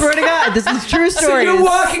serious? I swear to God, this is true So story. you're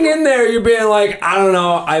walking in there, you're being like, I don't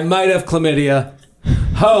know, I might have chlamydia.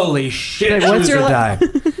 Holy shit, Like, what's choose your or die.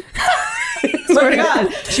 Swear to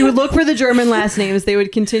God, she would look for the German last names. They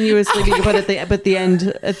would continuously be put at the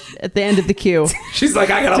end at the end of the queue. She's like,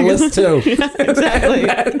 I got a list too. Exactly.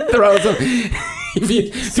 And throws them.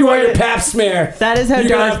 If you want your pap smear, That is how you're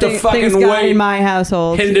gonna dark have to things fucking got wait. in my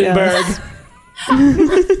household. Hindenburg. Yes.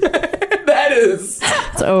 That is.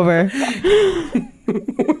 It's over.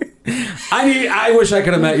 I wish I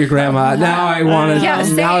could have met your grandma. Now I want to. Yeah,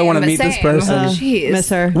 now I want to same, meet this same. person. Jeez. Miss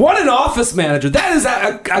her. What an office manager! That is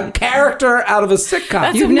a character out of a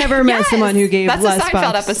sitcom. You've never met Yes. someone who gave That's less a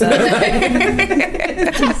Seinfeld fucks.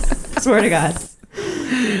 episode. Swear to God.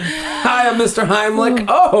 Hi, I'm Mr. Heimlich.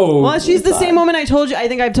 Oh, Well, she's the same woman I told you. I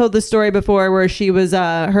think I've told the story before, where she was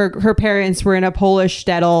her parents were in a Polish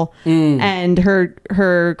shtetl, and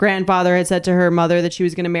her grandfather had said to her mother that she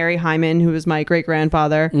was going to marry Hyman, who was my great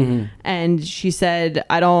grandfather, and she said,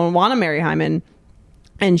 "I don't want to marry Hyman."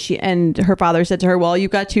 And her father said to her, "Well,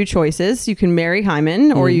 you've got two choices: you can marry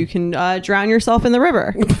Hyman, or you can drown yourself in the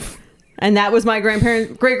river." And that was my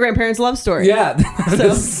great grandparents' love story. yeah.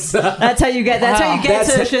 So that's how you get. That's how you get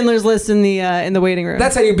That's to it. Schindler's List in the waiting room.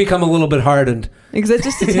 That's how you become a little bit hardened. because it's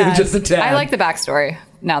just a tad. Just a tad. I like the backstory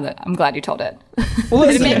now that I'm glad you told it. Well,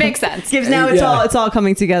 It listen, makes sense. Gives now Yeah. it's all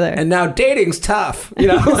coming together. and now dating's tough. You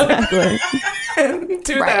know, Exactly.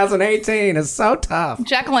 2018 is so tough.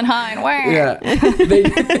 Jekyll and Hyde. Where? Yeah. They,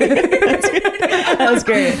 That was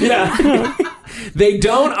great. yeah. They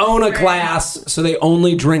don't own a glass, so they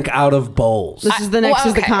only drink out of bowls. This is the next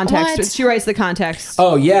is the okay, context. what? She writes the context.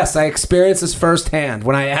 Oh, yes, I experienced this firsthand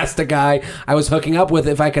when I asked a guy I was hooking up with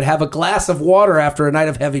if I could have a glass of water after a night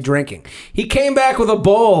of heavy drinking. He came back with a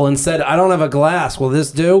bowl and said, I don't have a glass. Will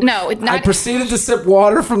this do? No, I proceeded to sip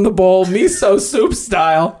water from the bowl, miso soup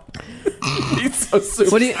style. Miso soup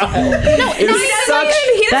style. He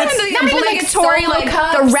doesn't have the obligatory, solo like,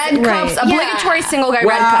 cups. the red cups, Right. obligatory single guy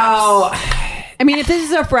red cups. Wow. I mean, if this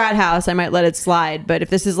is a frat house, I might let it slide. But if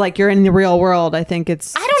this is like you're in the real world, I think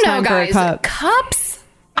it's I don't know, time for a guys. cup. Cups?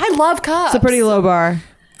 I love cups. It's a pretty low bar.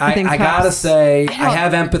 I think gotta cups. say, I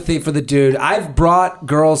have empathy for the dude. I've brought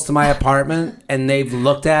girls to my apartment and they've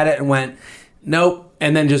looked at it and went, nope,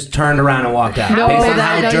 and then just turned around and walked out. No, Based on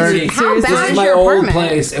that how dirty. How This bad is is my your old apartment?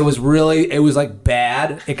 place. It was like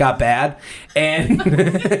bad. It got bad. And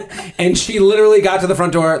and she literally got to the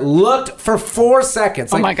front door, looked for 4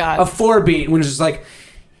 seconds. Like my God. A 4 beat, and was just like,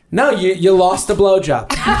 no, you lost a blowjob.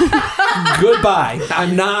 Goodbye.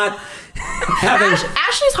 I'm not having...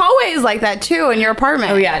 Ashley's hallway is like that too in your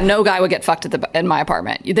apartment. Oh yeah, no guy would get fucked in my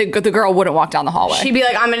apartment. The girl wouldn't walk down the hallway. She'd be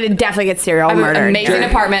like, I'm gonna definitely get serial I have an murdered. amazing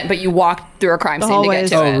apartment, but you walk through a crime scene to hallway get is-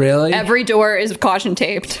 to it. Oh, really? Every door is caution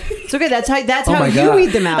taped. It's okay. That's how my you God. weed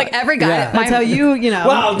them out. Like every guy. Yeah. That's how you know.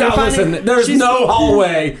 Well, you're no, finding- listen, there's no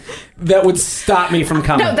hallway that would stop me from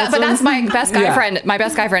coming. No, but that's my best guy Yeah. friend. My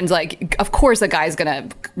best guy friend's like, of course a guy's gonna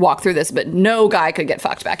walk through this, but no guy could get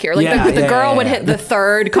fucked back here. Like Yeah, the yeah, girl yeah, would yeah. hit the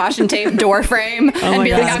third caution tape door frame and my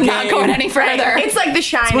be like, God. I'm not going any further. It's like The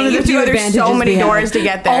Shining. one of You the have to few go through so advantages many we have. doors to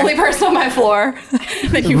get there. Only person on my floor.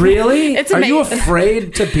 That you- Really? It's Are amazing. you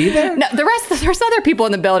afraid to be there? No, there's other people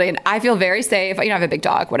in the building. I feel very safe. You know, I have a big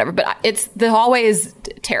dog, whatever, but the hallway is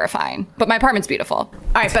terrifying. But my apartment's beautiful. All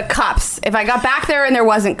right, but cups. If I got back there and there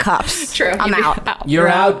wasn't cups, True. I'm You'd be out. You're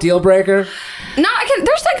out, deal breaker? No, I can.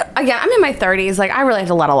 There's like, again, I'm in my 30s. Like, I really have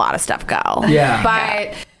to let a lot of stuff go. Yeah.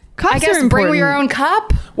 But Cups I guess are bring important. your own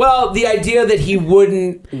cup. Well, the idea that he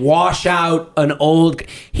wouldn't wash out an old...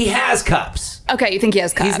 He has cups. Okay, you think he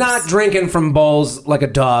has cups? He's not drinking from bowls like a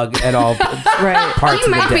dog at all Right. parts he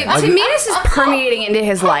of might the be. day. Like, To me, this is permeating into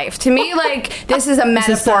his life. To me, like, this is a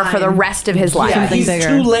metaphor for the sign. rest of his life. yeah, something he's bigger.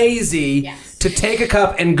 too lazy to take a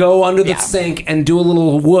cup and go under the Yeah. sink and do a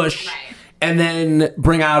little whoosh and then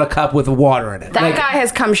bring out a cup with water in it. That Like, guy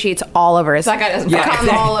has cum sheets all over his. That guy doesn't yeah, cum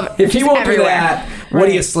all over. if he just won't everywhere. do that, what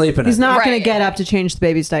are you sleeping He's in? not going Right. to get up to change the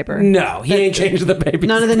baby's diaper. No, he ain't changing the baby.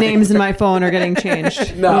 None of the names in my phone are getting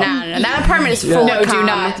changed. No. No, that apartment is full No, of do cum.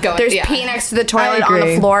 not go- There's yeah. pee next to the toilet I on the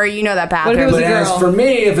agree. floor. You know that What if it bathroom. was But a as girl? for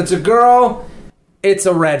me, if it's a girl, it's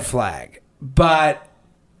a red flag. But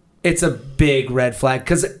it's a big red flag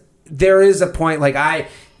because there is a point. Like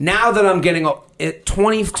now that I'm getting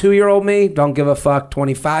 22-year-old me, don't give a fuck.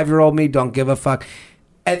 25-year-old me, don't give a fuck.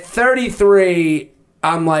 At 33,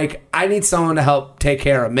 I'm like, I need someone to help take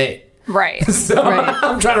care of me. Right. So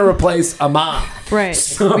I'm trying to replace a mom. Right.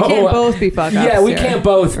 So, we can't both be fuck ups. Yeah, we here. can't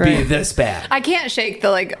both be Right. this bad. I can't shake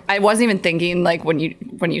the I wasn't even thinking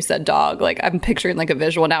when you said dog. Like I'm picturing like a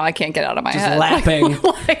visual now. I can't get out of my Just head. lapping.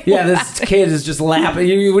 Yeah, This kid is just lapping.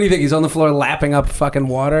 What do you think? He's on the floor lapping up fucking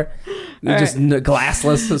water? Just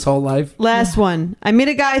glassless his whole life. Last one. I meet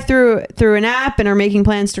a guy through an app and are making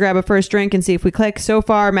plans to grab a first drink and see if we click. So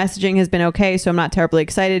far, messaging has been okay, so I'm not terribly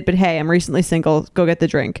excited. But hey, I'm recently single. Go get the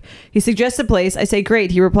drink. He suggests a place. I say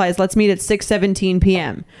great. He replies, let's meet at 6:17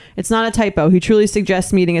 p.m. It's not a typo. He truly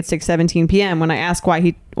suggests meeting at 6:17 p.m. When I ask why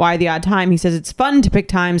the odd time, he says it's fun to pick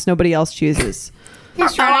times nobody else chooses. I'm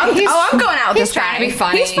going out with He's this trying guy. to be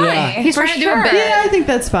funny. He's funny. Yeah. He's For trying to do a sure. bit. Yeah, I think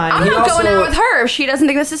that's fine. I'm He not going also- out with her if she doesn't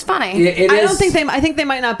think this is funny. It I don't is- think they. I think they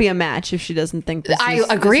might not be a match if she doesn't think this. I is,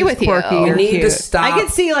 agree this is with you. quirky You or need to cute. stop. I could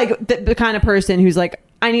see like the kind of person who's like,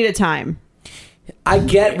 I need a time. I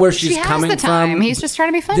get where she's She has coming the time. from. He's just trying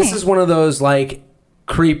to be funny. This is one of those like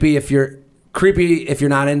creepy if you're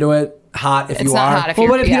not into it, hot if It's you not are. hot if Well,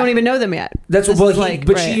 you're what if you yeah. don't even know them yet? That's what. This Well, is like,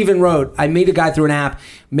 but right. she even wrote, "I meet a guy through an app,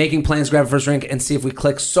 making plans to grab a first drink and see if we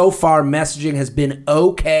click. So far, messaging has been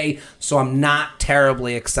okay, so I'm not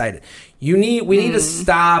terribly excited. We need to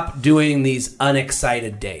stop doing these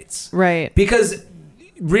unexcited dates, Right. Because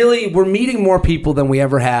really, we're meeting more people than we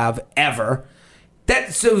ever have ever.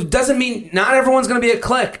 That doesn't mean not everyone's going to be a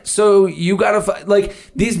click. So you got to like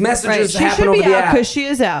these Right. messages She happen should over be the out app. because she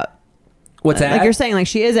is out. What's that? Like you're saying, like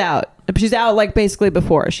she is out. She's out like basically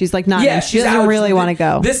before. She's like not. Yeah, She she's doesn't out. really want to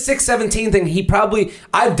go. This 6:17 thing,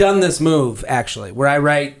 I've done this move actually, where I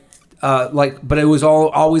write but it was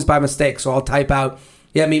always by mistake. So I'll type out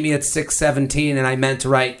yeah, meet me at 6:17, and I meant to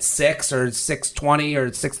write 6 or 6:20 or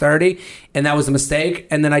 6:30, and that was a mistake.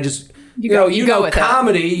 And then I just, you go know, with it.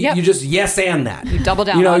 comedy, Yep. you just yes and that. You double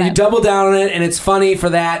down You know, on you it. double down on it, and it's funny for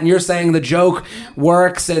that. And you're saying the joke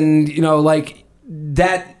works, and you know, like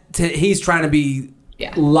that. He's trying to be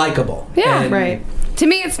likable. Yeah. And Right. To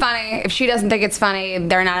me, it's funny. If she doesn't think it's funny,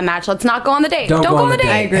 they're not a match. Let's not go on the date. Don't go on the date.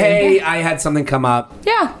 I agree. Hey, I had something come up.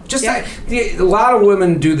 Yeah. Just a lot of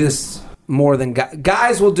women do this more than guys.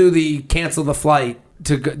 Guys will do the cancel the flight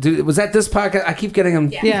to go, was that this podcast? I keep getting them.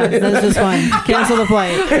 Yeah, that's this one. Cancel the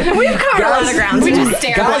flight. We've covered a lot of ground. We just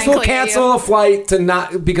stare Guys blankly will at cancel you. a flight to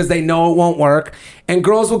not because they know it won't work, and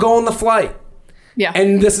girls will go on the flight. Yeah.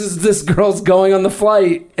 And this girl's going on the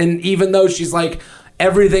flight, and even though she's like,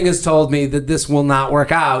 everything has told me that this will not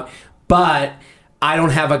work out, but I don't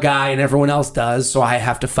have a guy and everyone else does, so I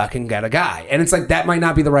have to fucking get a guy. And it's like, that might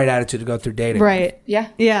not be the right attitude to go through dating. Right. Yeah.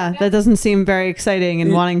 Yeah, that doesn't seem very exciting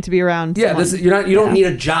and wanting to be around. Yeah, someone. this is, you don't need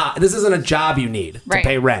a job. This isn't a job you need Right. to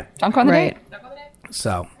pay rent. Don't go on the Right. date.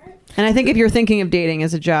 So And I think if you're thinking of dating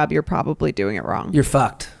as a job, you're probably doing it wrong. you're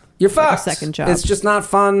fucked. You're fucked. second job. It's just not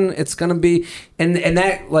fun. It's gonna be, and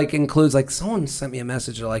that like includes like someone sent me a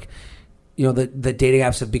message. They're like, you know, the dating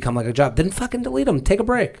apps have become like a job. Then fucking delete them. Take a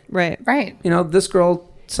break. Right. Right. You know, this girl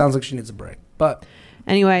sounds like she needs a break, but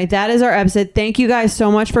Anyway, that is our episode. Thank you guys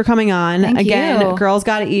so much for coming on. Thank Again, you. Girls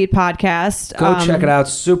Gotta Eat podcast. go check it out.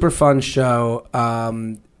 Super fun show.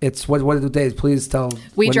 It's what are the days? Please tell.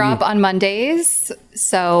 We when drop you- on Mondays.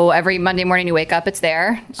 So every Monday morning you wake up, it's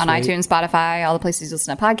there on Sweet. iTunes, Spotify, all the places you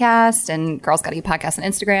listen to podcasts, and Girls Gotta Eat Podcast on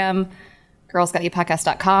Instagram,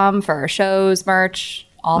 girlsgottaeatpodcast.com for our shows, merch,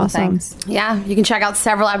 all the Awesome. things. Yeah. You can check out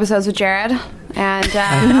several episodes with Jared. And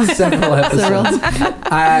several episodes.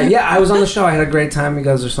 Yeah, I was on the show. I had a great time. You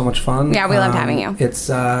guys are so much fun. Yeah, we loved having you. It's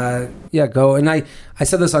go, and I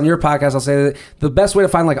said this on your podcast. I'll say that the best way to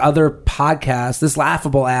find like other podcasts, this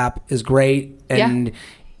Laughable app is great, and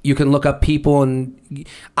you can look up people. And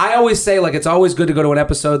I always say like it's always good to go to an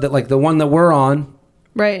episode that like the one that we're on.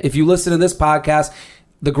 Right. If you listen to this podcast,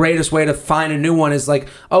 the greatest way to find a new one is like,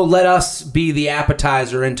 oh, let us be the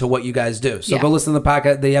appetizer into what you guys do. So Yeah. go listen to the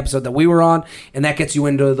podcast, the episode that we were on, and that gets you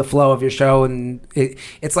into the flow of your show. And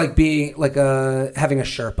it's like being like having a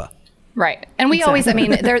Sherpa. Right. And we always, I mean,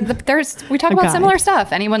 we talk A about guide. similar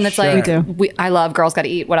stuff. Anyone that's Sure. like, We do. I love Girls Gotta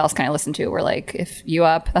Eat. What else can I listen to? We're like, if You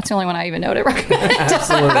Up, that's the only one I even know to recommend.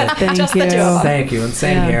 Absolutely. Thank Just you. the two of them. Thank you, and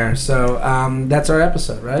same Yeah. here. So that's our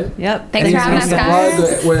episode, right? Yep. Thanks for having us,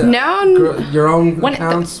 guys. No. Your own When,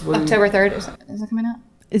 accounts. October 3rd, is it coming out?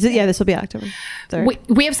 Is it? Yeah, this will be October 3rd.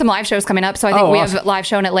 We have some live shows coming up. So I think Oh, we awesome. have a live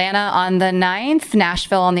show in Atlanta on the 9th,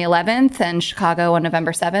 Nashville on the 11th, and Chicago on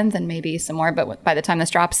November 7th, and maybe some more. But by the time this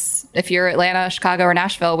drops, if you're Atlanta, Chicago, or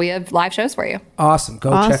Nashville, we have live shows for you. Awesome.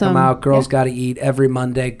 Go check them Awesome. out. Girls Gotta Eat every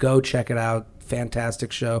Monday. Go check it out.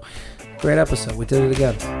 Fantastic show. Great episode. We did it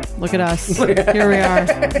again. Look at us. Here we are.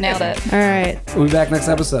 Nailed it. All right. We'll be back next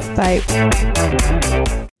episode. Bye.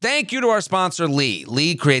 Thank you to our sponsor, Lee.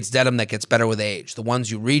 Lee creates denim that gets better with age, the ones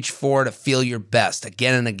you reach for to feel your best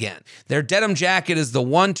again and again. Their denim jacket is the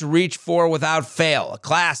one to reach for without fail, a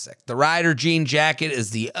classic. The Rider jean jacket is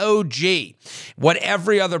the OG, what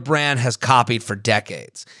every other brand has copied for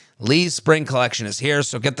decades. Lee's spring collection is here,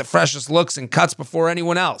 so get the freshest looks and cuts before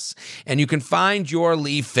anyone else. And you can find your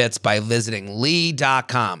Lee fits by visiting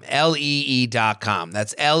lee.com, Lee.com.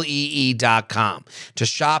 That's Lee.com to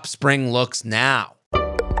shop spring looks now.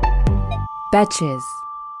 Betches.